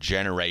strategy for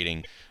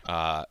generating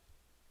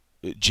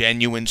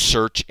genuine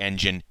search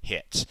engine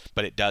hits,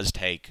 but it does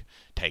take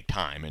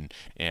time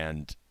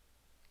and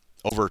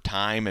over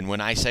time. And when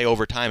I say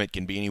over time, it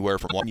can be anywhere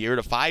from 1 year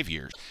to 5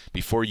 years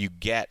before you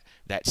get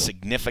that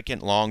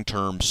significant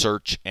long-term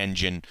search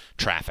engine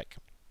traffic.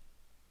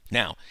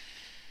 Now,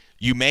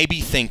 you may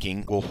be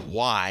thinking, well,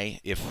 why,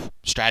 if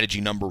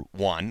strategy number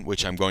one,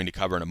 which I'm going to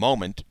cover in a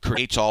moment,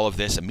 creates all of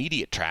this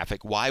immediate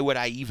traffic, why would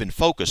I even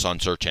focus on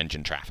search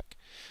engine traffic?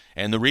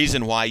 And the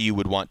reason why you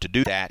would want to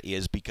do that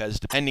is because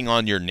depending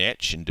on your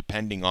niche and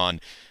depending on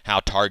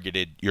how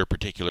targeted your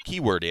particular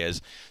keyword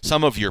is,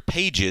 some of your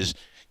pages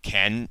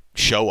can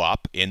show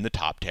up in the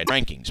top 10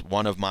 rankings.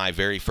 One of my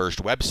very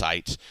first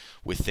websites,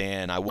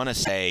 within, I want to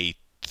say,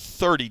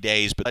 30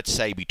 days, but let's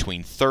say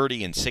between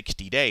 30 and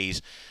 60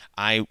 days,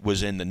 I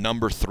was in the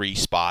number 3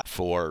 spot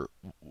for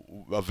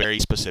a very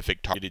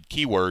specific targeted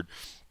keyword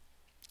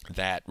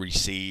that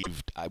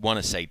received, I want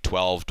to say,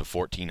 12 to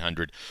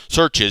 1,400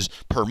 searches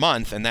per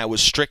month, and that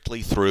was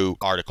strictly through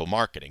article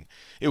marketing.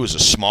 It was a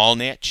small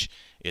niche.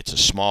 It's a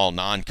small,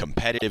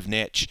 non-competitive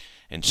niche,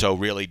 and so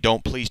really,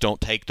 please don't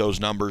take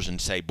those numbers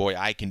and say, boy,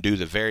 I can do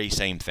the very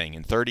same thing.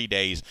 In 30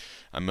 days,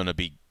 I'm going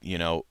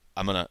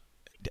to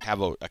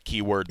have a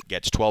keyword that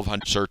gets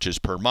 1,200 searches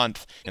per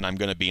month, and I'm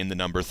going to be in the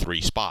number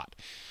 3 spot.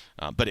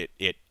 But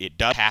it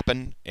does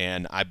happen,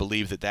 and I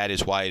believe that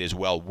is why it is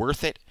well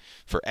worth it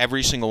for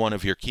every single one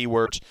of your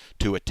keywords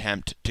to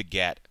attempt to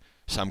get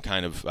some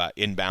kind of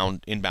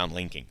inbound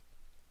linking.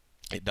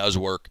 It does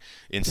work.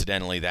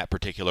 Incidentally, that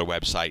particular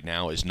website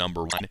now is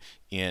number 1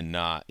 in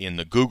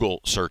the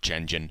Google search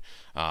engine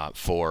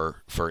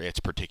for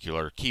its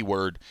particular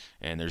keyword,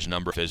 and there's a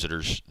number of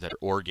visitors that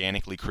are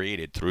organically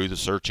created through the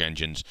search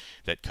engines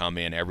that come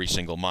in every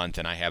single month,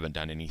 and I haven't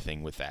done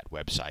anything with that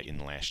website in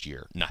the last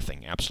year.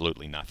 Nothing,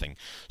 absolutely nothing.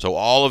 So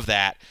all of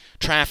that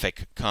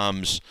traffic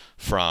comes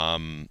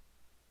from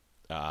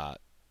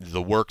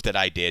the work that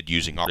I did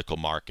using article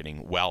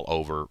marketing well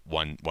over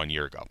one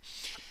year ago.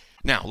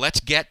 Now, let's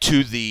get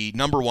to the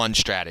number 1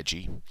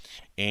 strategy.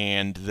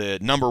 And the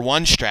number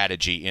 1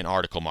 strategy in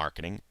article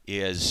marketing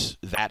is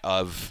that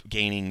of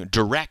gaining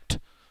direct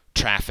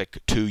traffic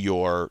to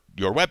your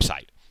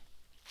website.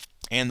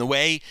 And the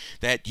way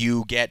that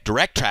you get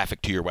direct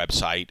traffic to your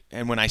website,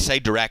 and when I say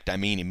direct, I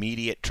mean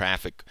immediate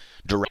traffic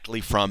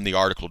directly from the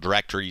article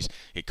directories.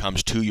 It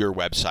comes to your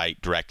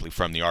website directly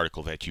from the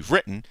article that you've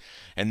written.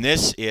 And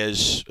this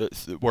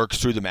works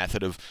through the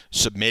method of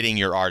submitting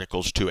your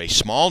articles to a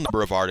small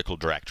number of article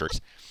directories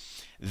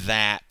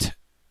that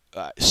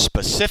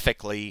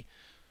specifically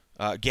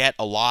get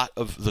a lot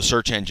of the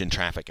search engine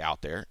traffic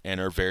out there and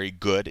are very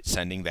good at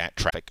sending that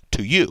traffic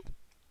to you.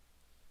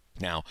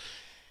 Now,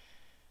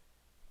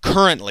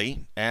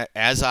 currently,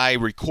 as I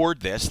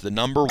record this, the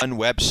number 1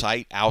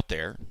 website out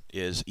there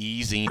is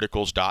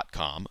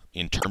eZineArticles.com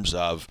in terms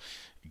of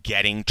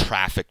getting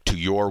traffic to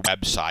your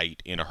website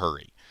in a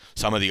hurry.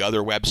 Some of the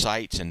other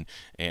websites and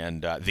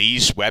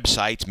these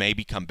websites may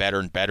become better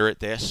and better at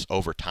this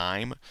over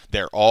time.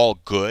 They're all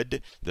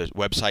good. The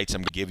websites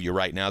I'm going to give you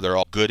right now, they're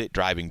all good at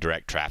driving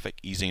direct traffic.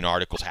 eZine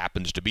Articles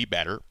happens to be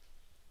better.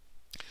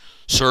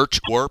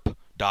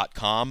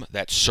 SearchWarp.com,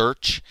 that's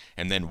search,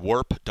 and then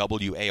warp,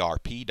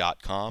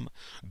 WARP.com.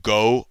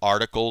 Go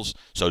Articles,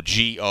 so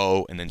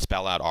G-O, and then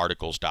spell out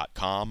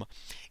articles.com.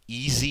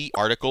 Easy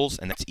Articles,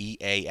 and that's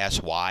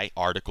E-A-S-Y,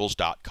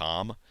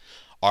 articles.com.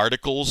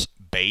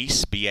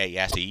 Articlesbase,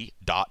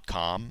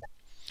 B-A-S-E.com.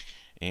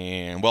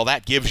 And, well,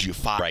 that gives you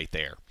 5 right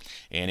there.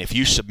 And if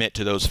you submit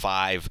to those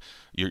 5,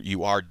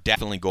 you are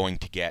definitely going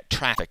to get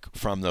traffic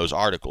from those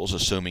articles,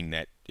 assuming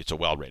that it's a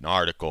well-written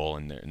article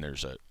and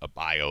there's a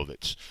bio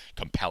that's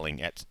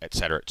compelling, et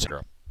cetera, et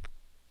cetera.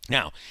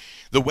 Now,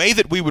 the way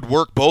that we would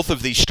work both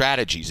of these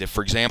strategies, if,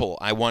 for example,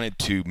 I wanted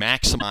to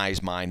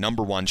maximize my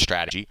number 1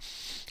 strategy,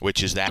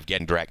 which is that of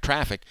getting direct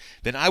traffic,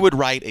 then I would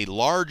write a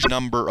large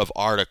number of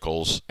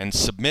articles and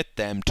submit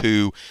them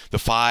to the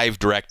 5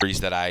 directories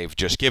that I've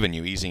just given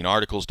you: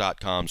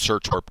 eZineArticles.com,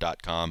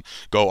 SearchWarp.com,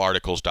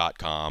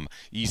 GoArticles.com,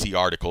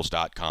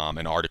 EasyArticles.com,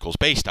 and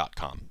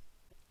ArticlesBase.com.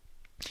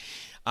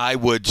 I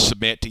would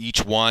submit to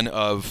each one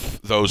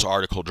of those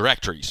article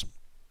directories,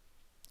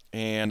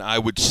 and I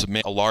would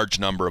submit a large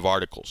number of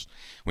articles.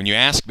 When you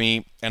ask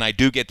me, and I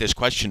do get this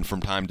question from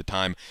time to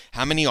time,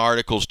 how many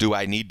articles do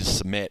I need to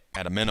submit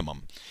at a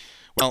minimum?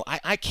 Well,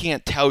 I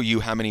can't tell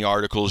you how many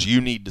articles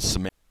you need to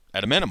submit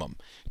at a minimum.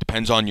 It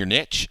depends on your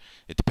niche.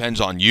 It depends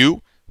on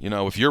you. You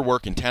know, if you're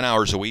working 10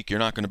 hours a week, you're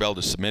not going to be able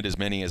to submit as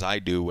many as I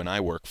do when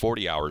I work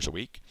 40 hours a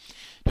week.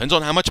 Depends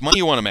on how much money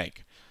you want to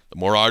make. The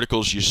more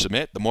articles you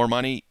submit, the more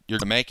money you're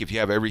going to make if you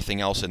have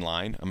everything else in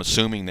line. I'm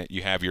assuming that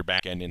you have your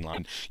back end in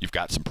line. You've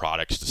got some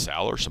products to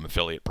sell or some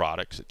affiliate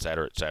products, et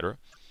cetera, et cetera.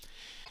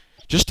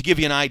 Just to give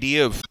you an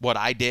idea of what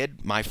I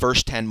did, my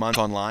first 10 months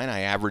online, I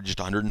averaged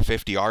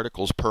 150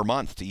 articles per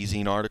month to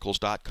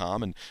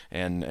eZineArticles.com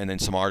and then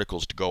some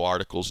articles to Go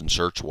Articles and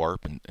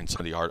SearchWarp and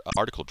some of the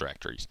article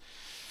directories.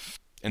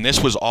 And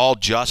this was all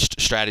just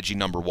strategy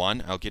number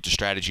 1. I'll get to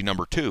strategy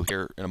number 2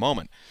 here in a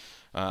moment.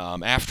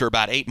 After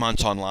about 8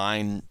 months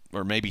online,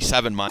 or maybe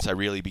 7 months, I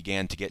really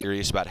began to get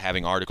serious about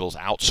having articles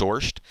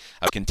outsourced.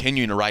 I was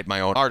continuing to write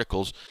my own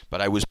articles, but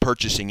I was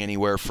purchasing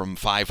anywhere from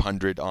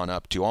 500 on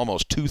up to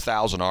almost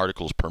 2,000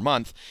 articles per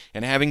month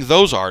and having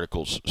those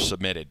articles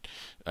submitted.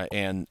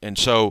 And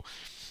so,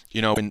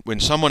 you know, when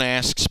someone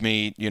asks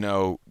me, you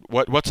know,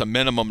 what's a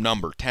minimum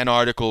number, 10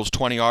 articles,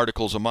 20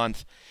 articles a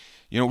month,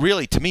 you know,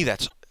 really to me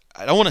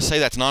I don't want to say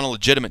that's not a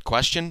legitimate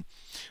question.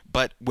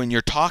 But when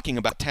you're talking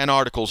about 10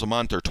 articles a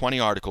month or 20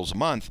 articles a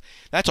month,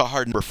 that's a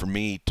hard number for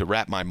me to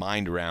wrap my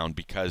mind around,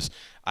 because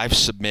I've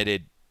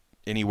submitted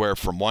anywhere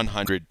from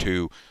 100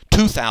 to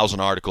 2,000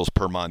 articles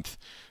per month,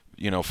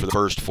 you know, for the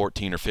first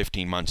 14 or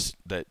 15 months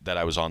that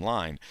I was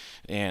online.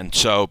 And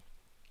so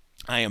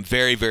I am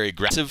very, very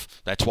aggressive.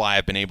 That's why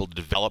I've been able to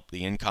develop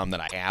the income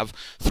that I have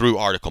through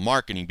article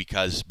marketing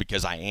because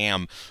I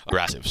am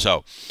aggressive.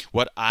 So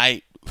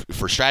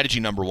for strategy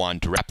number one,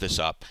 to wrap this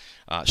up,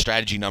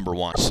 strategy number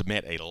one,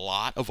 submit a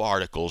lot of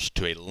articles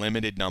to a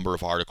limited number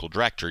of article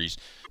directories,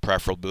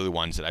 preferably the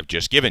ones that I've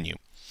just given you.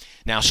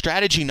 Now,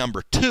 strategy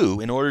number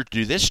two, in order to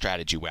do this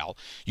strategy well,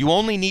 you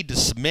only need to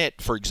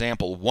submit, for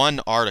example,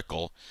 one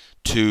article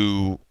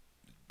to,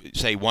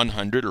 say,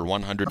 100 or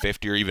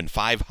 150 or even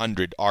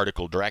 500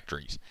 article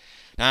directories.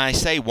 Now, I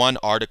say one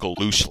article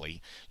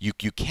loosely. You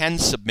can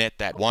submit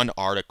that one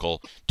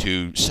article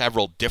to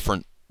several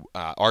different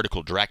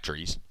article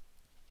directories.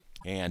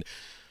 And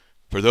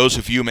for those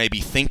of you maybe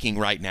thinking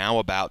right now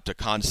about the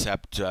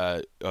concept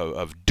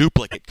of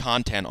duplicate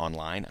content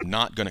online, I'm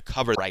not going to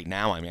cover it right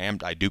now.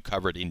 I do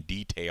cover it in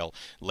detail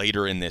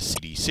later in this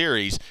CD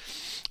series,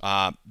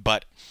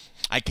 but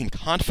I can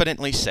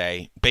confidently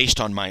say,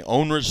 based on my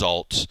own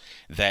results,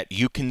 that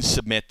you can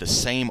submit the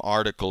same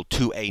article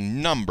to a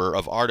number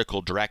of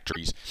article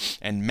directories,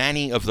 and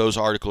many of those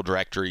article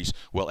directories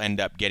will end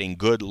up getting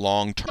good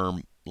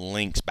long-term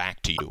links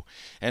back to you.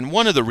 And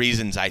one of the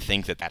reasons I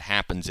think that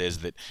happens is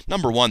that,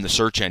 number one, the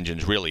search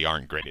engines really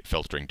aren't great at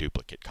filtering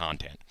duplicate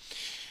content.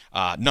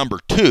 Number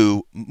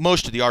two,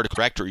 most of the article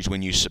directories,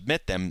 when you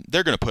submit them,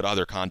 they're going to put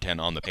other content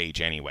on the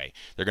page anyway.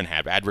 They're going to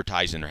have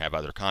advertising or have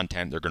other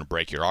content. They're going to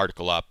break your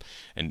article up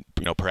and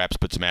perhaps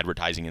put some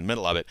advertising in the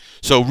middle of it.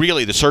 So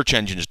really, the search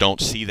engines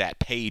don't see that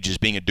page as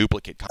being a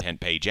duplicate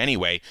content page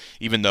anyway,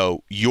 even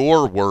though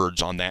your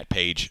words on that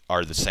page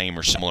are the same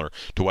or similar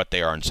to what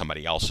they are on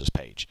somebody else's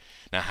page.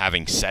 Now,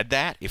 having said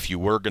that, if you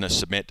were going to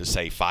submit to,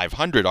 say,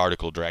 500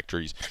 article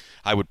directories,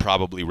 I would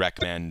probably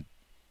recommend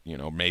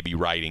maybe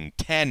writing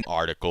 10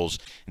 articles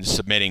and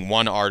submitting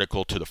one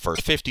article to the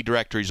first 50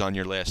 directories on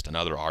your list,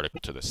 another article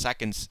to the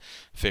second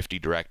 50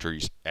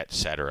 directories,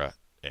 etc.,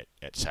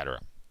 etc.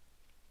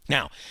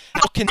 Now,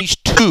 how can these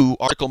two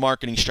article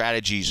marketing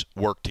strategies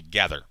work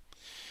together?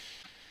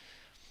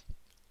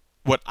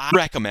 What I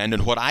recommend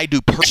and what I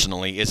do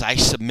personally is I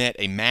submit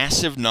a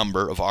massive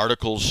number of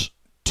articles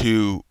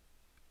to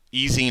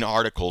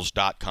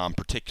ezinearticles.com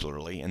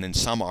particularly, and then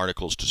some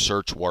articles to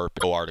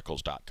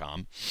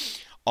searchwarp.articles.com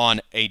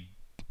on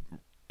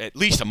at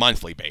least a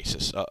monthly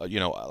basis.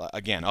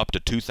 Again, up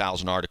to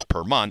 2,000 articles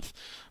per month.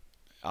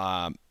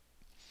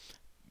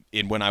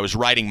 When I was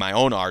writing my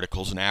own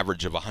articles, an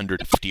average of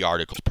 150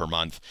 articles per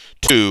month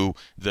to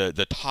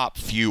the top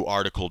few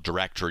article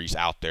directories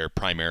out there,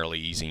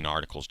 primarily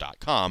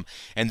ezinearticles.com.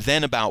 And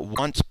then about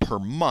once per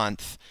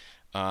month,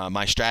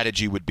 my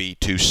strategy would be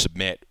to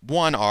submit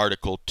one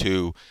article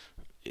to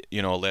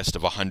a list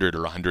of 100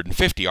 or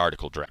 150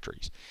 article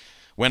directories.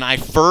 When I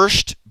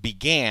first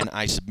began,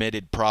 I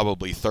submitted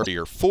probably 30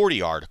 or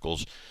 40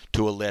 articles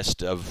to a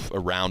list of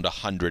around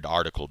 100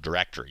 article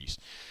directories.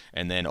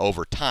 And then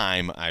over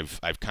time,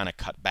 I've kind of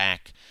cut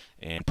back,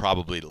 and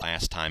probably the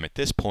last time at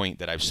this point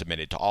that I've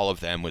submitted to all of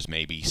them was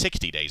maybe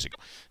 60 days ago.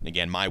 And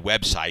again, my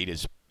website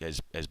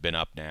has been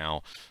up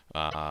now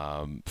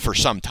for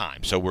some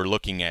time. So we're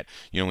looking at,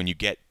 when you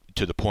get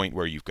to the point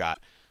where you've got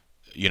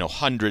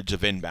hundreds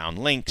of inbound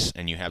links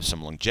and you have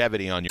some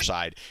longevity on your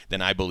side,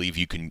 then I believe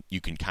you can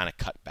kind of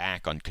cut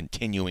back on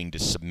continuing to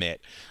submit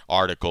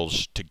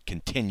articles to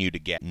continue to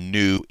get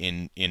new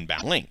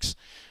inbound links.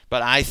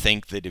 But I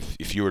think that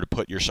if you were to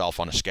put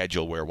yourself on a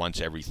schedule where once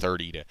every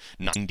 30 to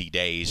 90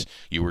 days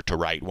you were to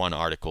write one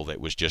article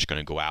that was just going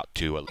to go out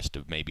to a list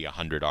of maybe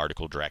 100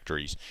 article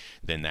directories,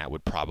 then that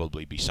would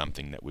probably be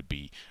something that would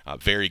be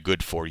very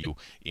good for you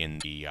in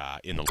the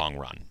long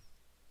run.